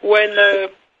thing when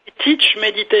we teach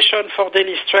meditation for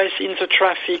daily stress in the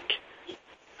traffic.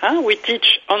 We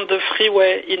teach on the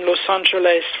freeway in Los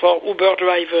Angeles for Uber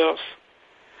drivers.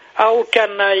 How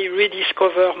can I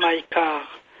rediscover my car?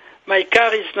 My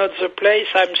car is not the place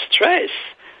I'm stressed.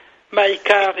 My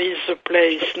car is the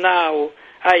place now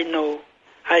I know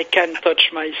I can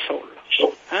touch my soul.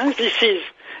 This is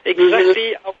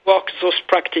exactly how works those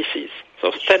practices,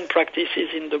 those 10 practices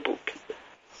in the book.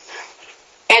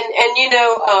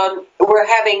 And we're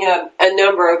having a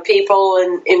number of people,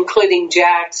 and including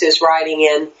Jax is writing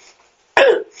in,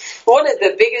 one of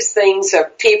the biggest things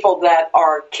of people that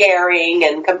are caring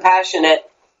and compassionate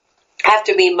have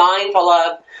to be mindful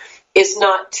of is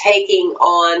not taking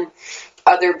on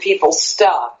other people's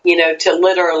stuff, to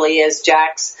literally, as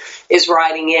Jax is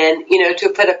writing in, to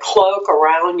put a cloak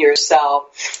around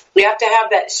yourself. You have to have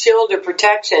that shield of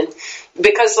protection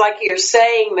because, like you're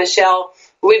saying, Michelle,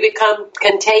 we become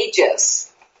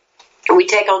contagious. We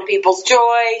take on people's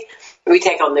joy. We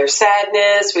take on their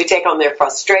sadness. We take on their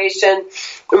frustration.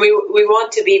 We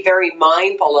want to be very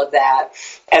mindful of that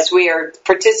as we are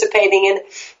participating in.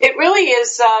 It really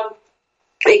is,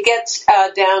 it gets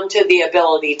down to the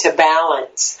ability to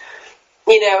balance,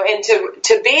 and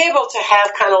to be able to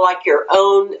have kind of like your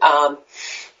own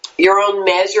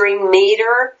measuring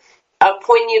meter of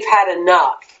when you've had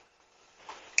enough.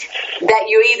 That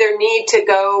you either need to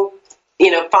go,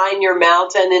 find your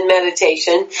mountain in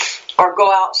meditation, or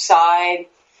go outside,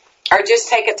 or just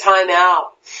take a time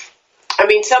out. I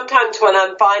mean, sometimes when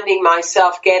I'm finding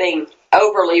myself getting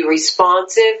overly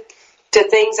responsive to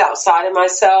things outside of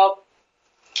myself,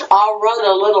 I'll run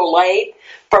a little late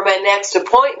for my next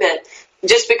appointment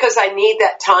just because I need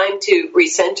that time to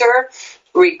recenter,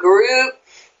 regroup,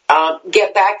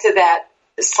 get back to that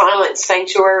silent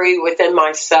sanctuary within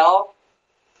myself.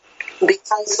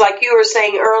 Because like you were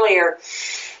saying earlier,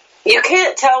 you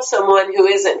can't tell someone who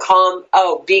isn't calm,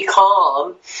 be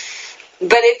calm.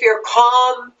 But if you're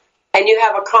calm and you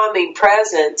have a calming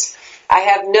presence, I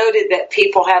have noted that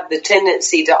people have the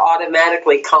tendency to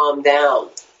automatically calm down.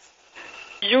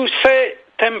 You say,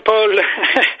 Temple,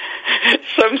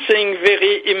 something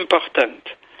very important.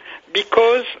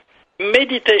 Because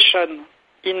meditation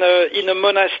in a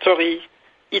monastery,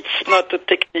 it's not a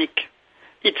technique.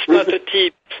 It's not a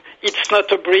tip. It's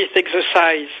not a breath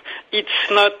exercise.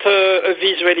 It's not a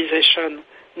visualization.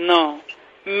 No.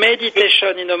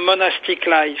 Meditation in a monastic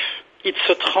life, it's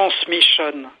a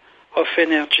transmission of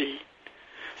energy.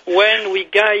 When we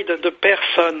guide the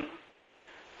person,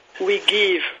 we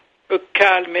give a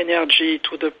calm energy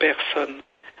to the person,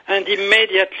 and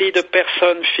immediately the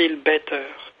person feels better.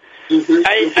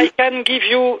 I can give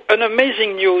you an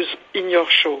amazing news in your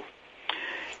show.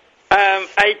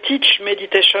 I teach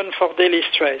meditation for daily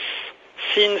stress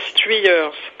since 3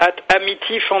 years at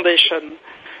Amity Foundation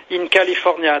in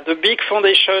California, the big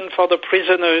foundation for the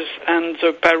prisoners and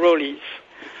the parolees.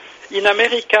 In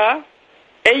America,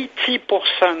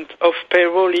 80% of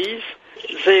parolees,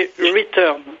 they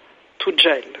return to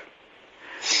jail.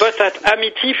 But at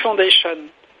Amity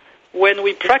Foundation, when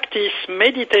we practice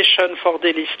meditation for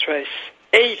daily stress,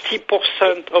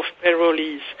 80% of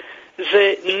parolees,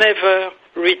 they never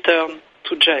return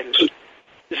to jail.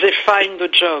 They find a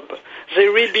job. They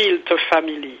rebuild a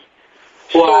family.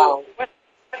 Wow. So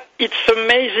it's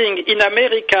amazing. In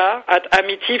America, at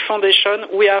Amity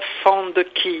Foundation, we have found the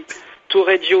key to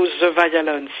reduce the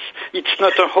violence. It's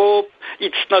not a hope.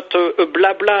 It's not a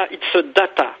blah blah. It's a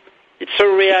data. It's a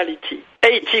reality.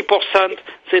 80%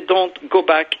 they don't go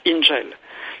back in jail.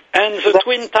 And the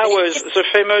Twin Towers, the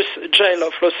famous jail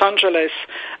of Los Angeles,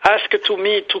 asked to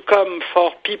me to come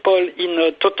for people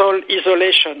in total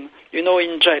isolation,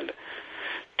 in jail,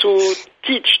 to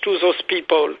teach to those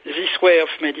people this way of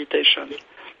meditation.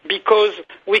 Because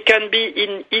we can be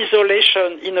in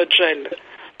isolation in a jail,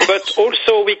 but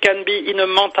also we can be in a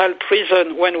mental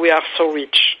prison when we are so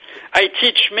rich. I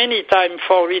teach many times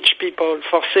for rich people,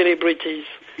 for celebrities.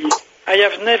 I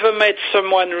have never met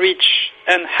someone rich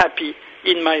and happy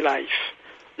in my life.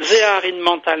 They are in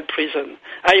mental prison.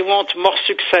 I want more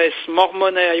success, more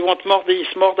money, I want more this,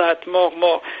 more that,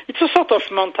 more. It's a sort of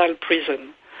mental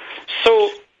prison. So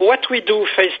what we do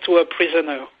face to a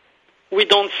prisoner, we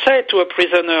don't say to a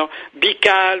prisoner, be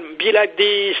calm, be like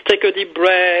this, take a deep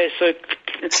breath,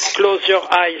 close your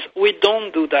eyes. We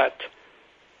don't do that.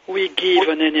 We give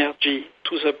an energy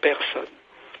to the person.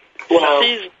 Wow.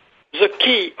 This is the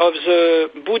key of the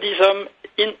Buddhism.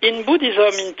 In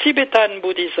Buddhism, in Tibetan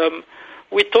Buddhism,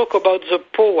 we talk about the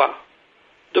powa.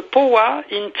 The powa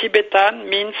in Tibetan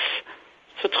means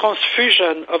the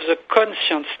transfusion of the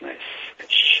consciousness.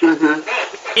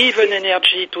 Give an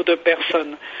energy to the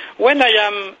person. When I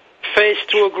am faced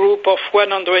to a group of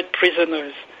 100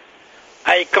 prisoners,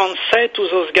 I can't say to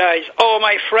those guys, oh,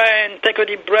 my friend, take a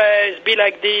deep breath, be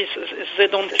like this. They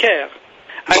don't care.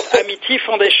 At Amity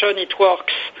Foundation, it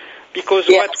works because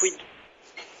what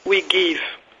we give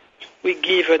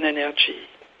an energy.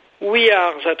 We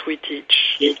are that we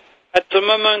teach. At the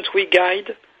moment we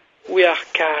guide, we are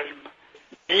calm,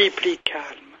 deeply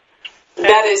calm.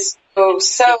 That is so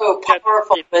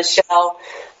powerful, Michelle.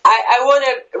 I want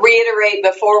to reiterate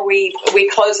before we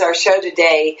close our show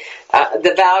today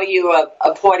the value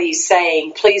of what he's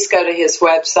saying. Please go to his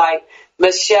website,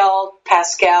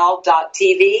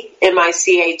 michelepascal.tv,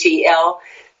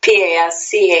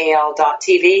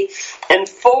 MICHELPASCAL.tv, and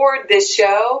forward this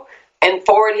show and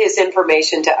forward his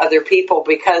information to other people,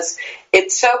 because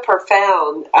it's so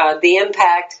profound, the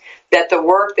impact that the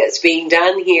work that's being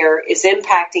done here is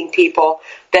impacting people,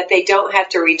 that they don't have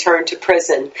to return to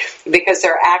prison, because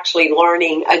they're actually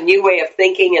learning a new way of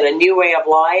thinking and a new way of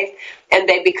life, and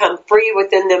they become free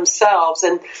within themselves.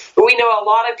 And we know a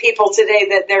lot of people today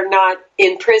that they're not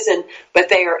in prison, but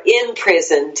they are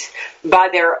imprisoned by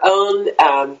their own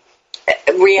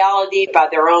reality, by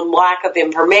their own lack of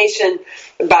information,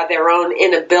 by their own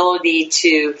inability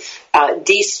to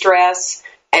de-stress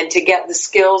and to get the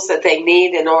skills that they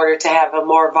need in order to have a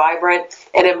more vibrant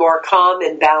and a more calm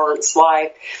and balanced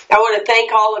life. I want to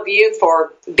thank all of you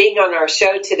for being on our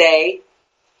show today,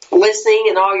 listening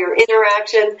and all your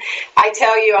interaction. I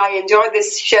tell you, I enjoy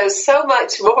this show so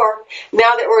much more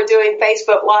now that we're doing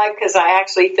Facebook Live, because I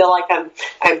actually feel like I'm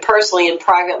personally and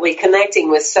privately connecting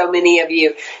with so many of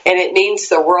you, and it means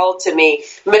the world to me.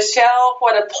 Michelle,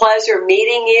 what a pleasure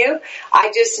meeting you.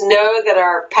 I just know that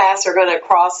our paths are going to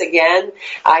cross again.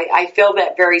 I feel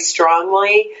that very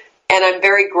strongly. And I'm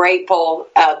very grateful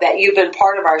that you've been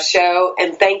part of our show,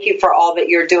 and thank you for all that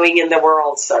you're doing in the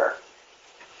world, sir.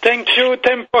 Thank you,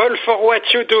 Temple, for what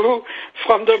you do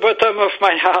from the bottom of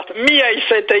my heart. I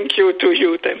say thank you to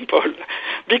you, Temple,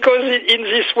 because in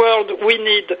this world we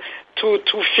need to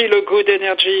feel a good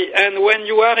energy. And when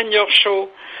you are in your show,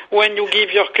 when you give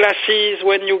your classes,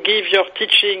 when you give your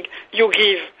teaching, you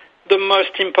give the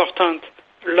most important,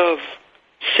 love.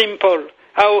 Simple.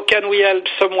 How can we help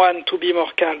someone to be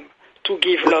more calm, to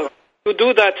give love? To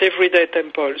do that every day,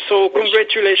 Temple. So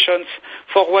congratulations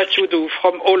for what you do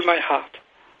from all my heart.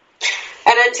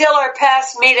 And until our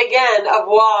paths meet again, au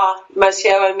revoir,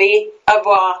 Monsieur ami, au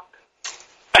revoir.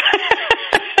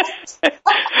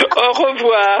 Au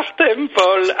revoir,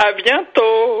 Temple. À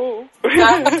bientôt.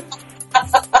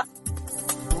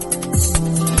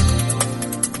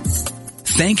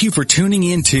 Thank you for tuning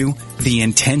into The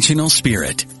Intentional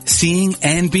Spirit, Seeing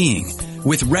and Being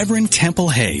with Reverend Temple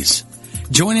Hayes.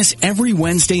 Join us every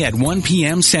Wednesday at 1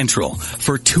 p.m. Central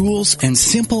for tools and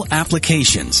simple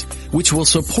applications which will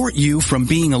support you from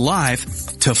being alive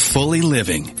to fully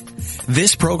living.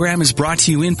 This program is brought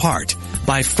to you in part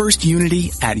by First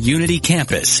Unity at Unity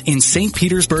Campus in St.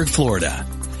 Petersburg, Florida.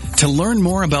 To learn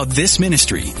more about this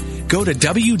ministry, go to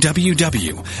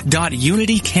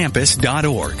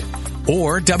www.unitycampus.org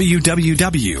or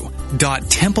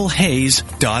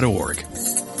www.templehays.org.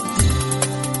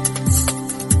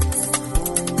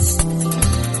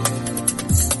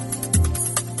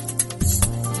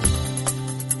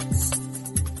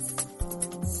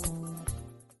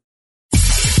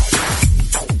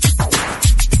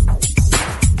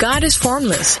 God is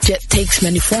formless, yet takes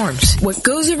many forms. What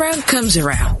goes around comes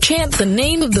around. Chant the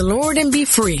name of the Lord and be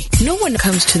free. No one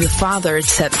comes to the Father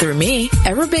except through me.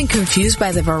 Ever been confused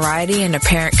by the variety and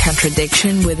apparent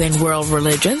contradiction within world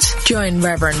religions? Join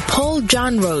Reverend Paul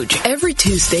John Roach every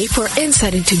Tuesday for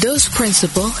insight into those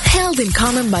principles held in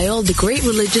common by all the great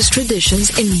religious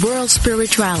traditions in world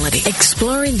spirituality,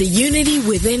 exploring the unity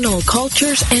within all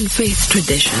cultures and faith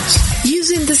traditions.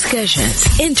 Using discussions,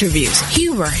 interviews,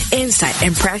 humor, insight,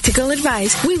 and practical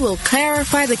advice, we will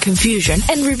clarify the confusion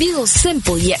and reveal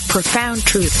simple yet profound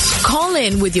truths. Call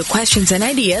in with your questions and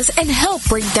ideas and help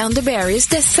break down the barriers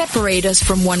that separate us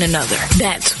from one another.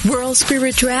 That's World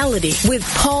Spirituality with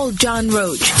Paul John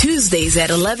Roach, Tuesdays at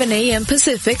 11 a.m.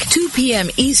 Pacific, 2 p.m.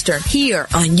 Eastern, here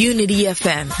on Unity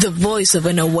FM, the voice of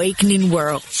an awakening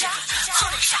world.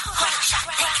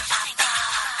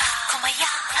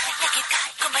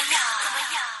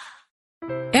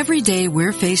 Every day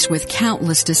we're faced with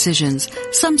countless decisions,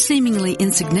 some seemingly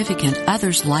insignificant,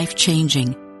 others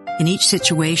life-changing. In each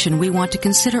situation, we want to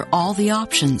consider all the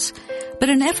options. But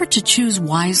in an effort to choose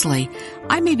wisely,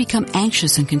 I may become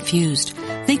anxious and confused,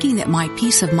 thinking that my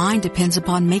peace of mind depends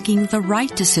upon making the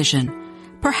right decision.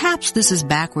 Perhaps this is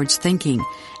backwards thinking.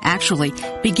 Actually,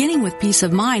 beginning with peace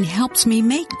of mind helps me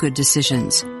make good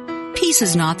decisions. Peace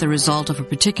is not the result of a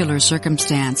particular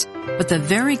circumstance, but the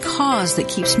very cause that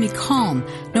keeps me calm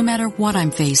no matter what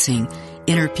I'm facing.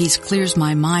 Inner peace clears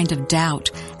my mind of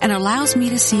doubt and allows me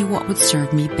to see what would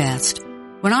serve me best.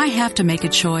 When I have to make a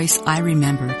choice, I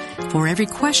remember, for every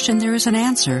question there is an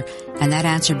answer, and that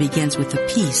answer begins with the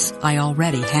peace I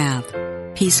already have.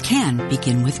 Peace can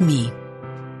begin with me.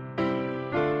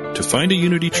 To find a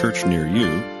Unity Church near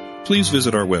you, please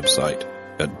visit our website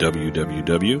at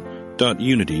www.unity.org.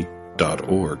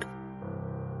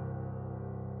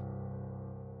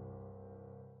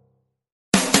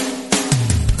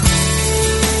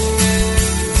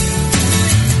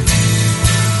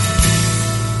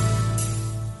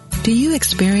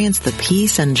 experience the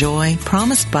peace and joy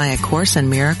promised by A Course in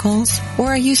Miracles? Or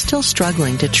are you still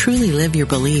struggling to truly live your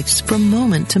beliefs from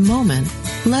moment to moment?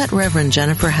 Let Reverend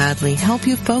Jennifer Hadley help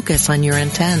you focus on your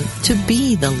intent to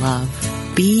be the love,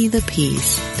 be the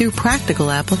peace through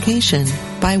practical application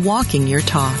by walking your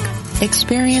talk.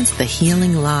 Experience the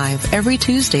healing live every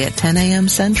Tuesday at 10 a.m.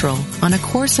 Central on A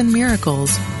Course in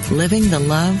Miracles, Living the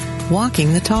Love,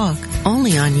 Walking the Talk,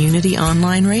 only on Unity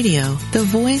Online Radio, the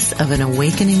voice of an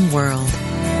awakening world.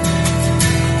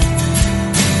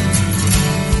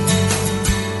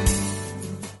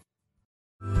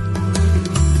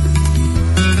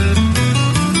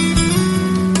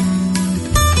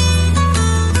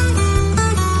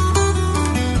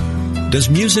 Does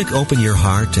music open your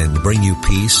heart and bring you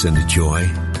peace and joy?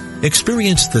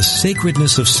 Experience the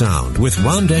sacredness of sound with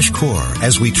Ramdesh Kaur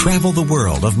as we travel the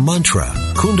world of mantra,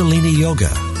 Kundalini Yoga,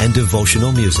 and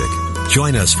devotional music.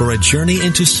 Join us for a journey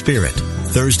into spirit,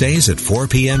 Thursdays at 4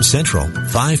 p.m. Central,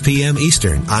 5 p.m.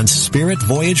 Eastern on Spirit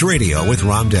Voyage Radio with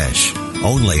Ramdesh.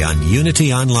 Only on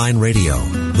Unity Online Radio,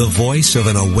 the voice of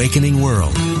an awakening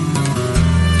world.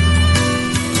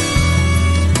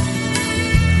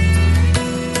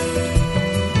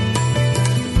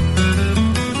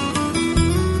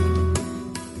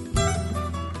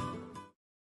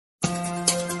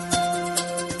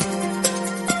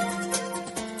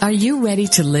 Are you ready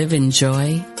to live in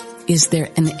joy? Is there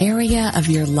an area of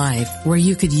your life where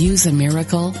you could use a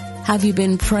miracle? Have you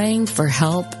been praying for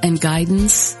help and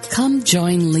guidance? Come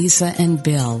join Lisa and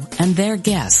Bill and their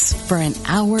guests for an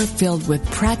hour filled with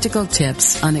practical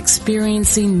tips on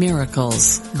experiencing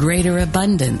miracles, greater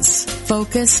abundance,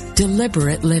 focused,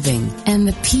 deliberate living, and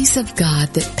the peace of God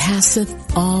that passeth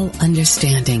all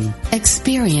understanding.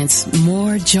 Experience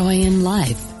more joy in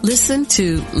life. Listen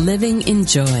to Living in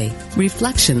Joy,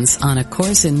 Reflections on A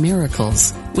Course in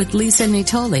Miracles with Lisa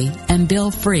Natoli and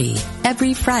Bill Free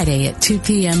every Friday at 2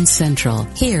 p.m. Central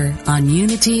here on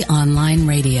Unity Online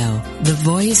Radio, the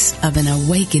voice of an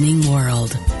awakening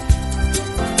world.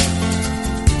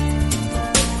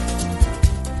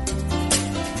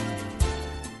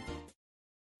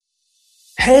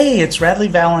 Hey, it's Radley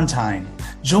Valentine.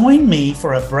 Join me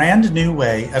for a brand new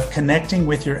way of connecting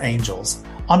with your angels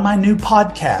on my new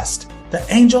podcast, The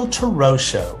Angel Tarot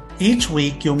Show. Each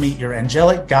week, you'll meet your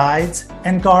angelic guides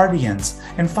and guardians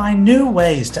and find new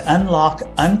ways to unlock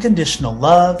unconditional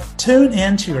love, tune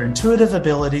into your intuitive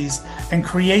abilities, and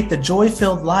create the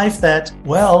joy-filled life that,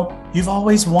 well, you've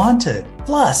always wanted.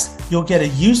 Plus, you'll get a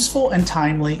useful and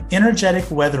timely energetic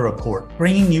weather report,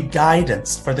 bringing you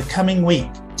guidance for the coming week.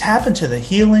 Tap into the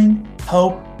healing,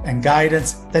 hope, and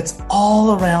guidance that's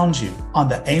all around you on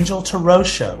The Angel Tarot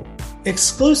Show,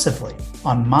 exclusively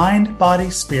on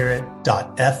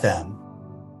mindbodyspirit.fm.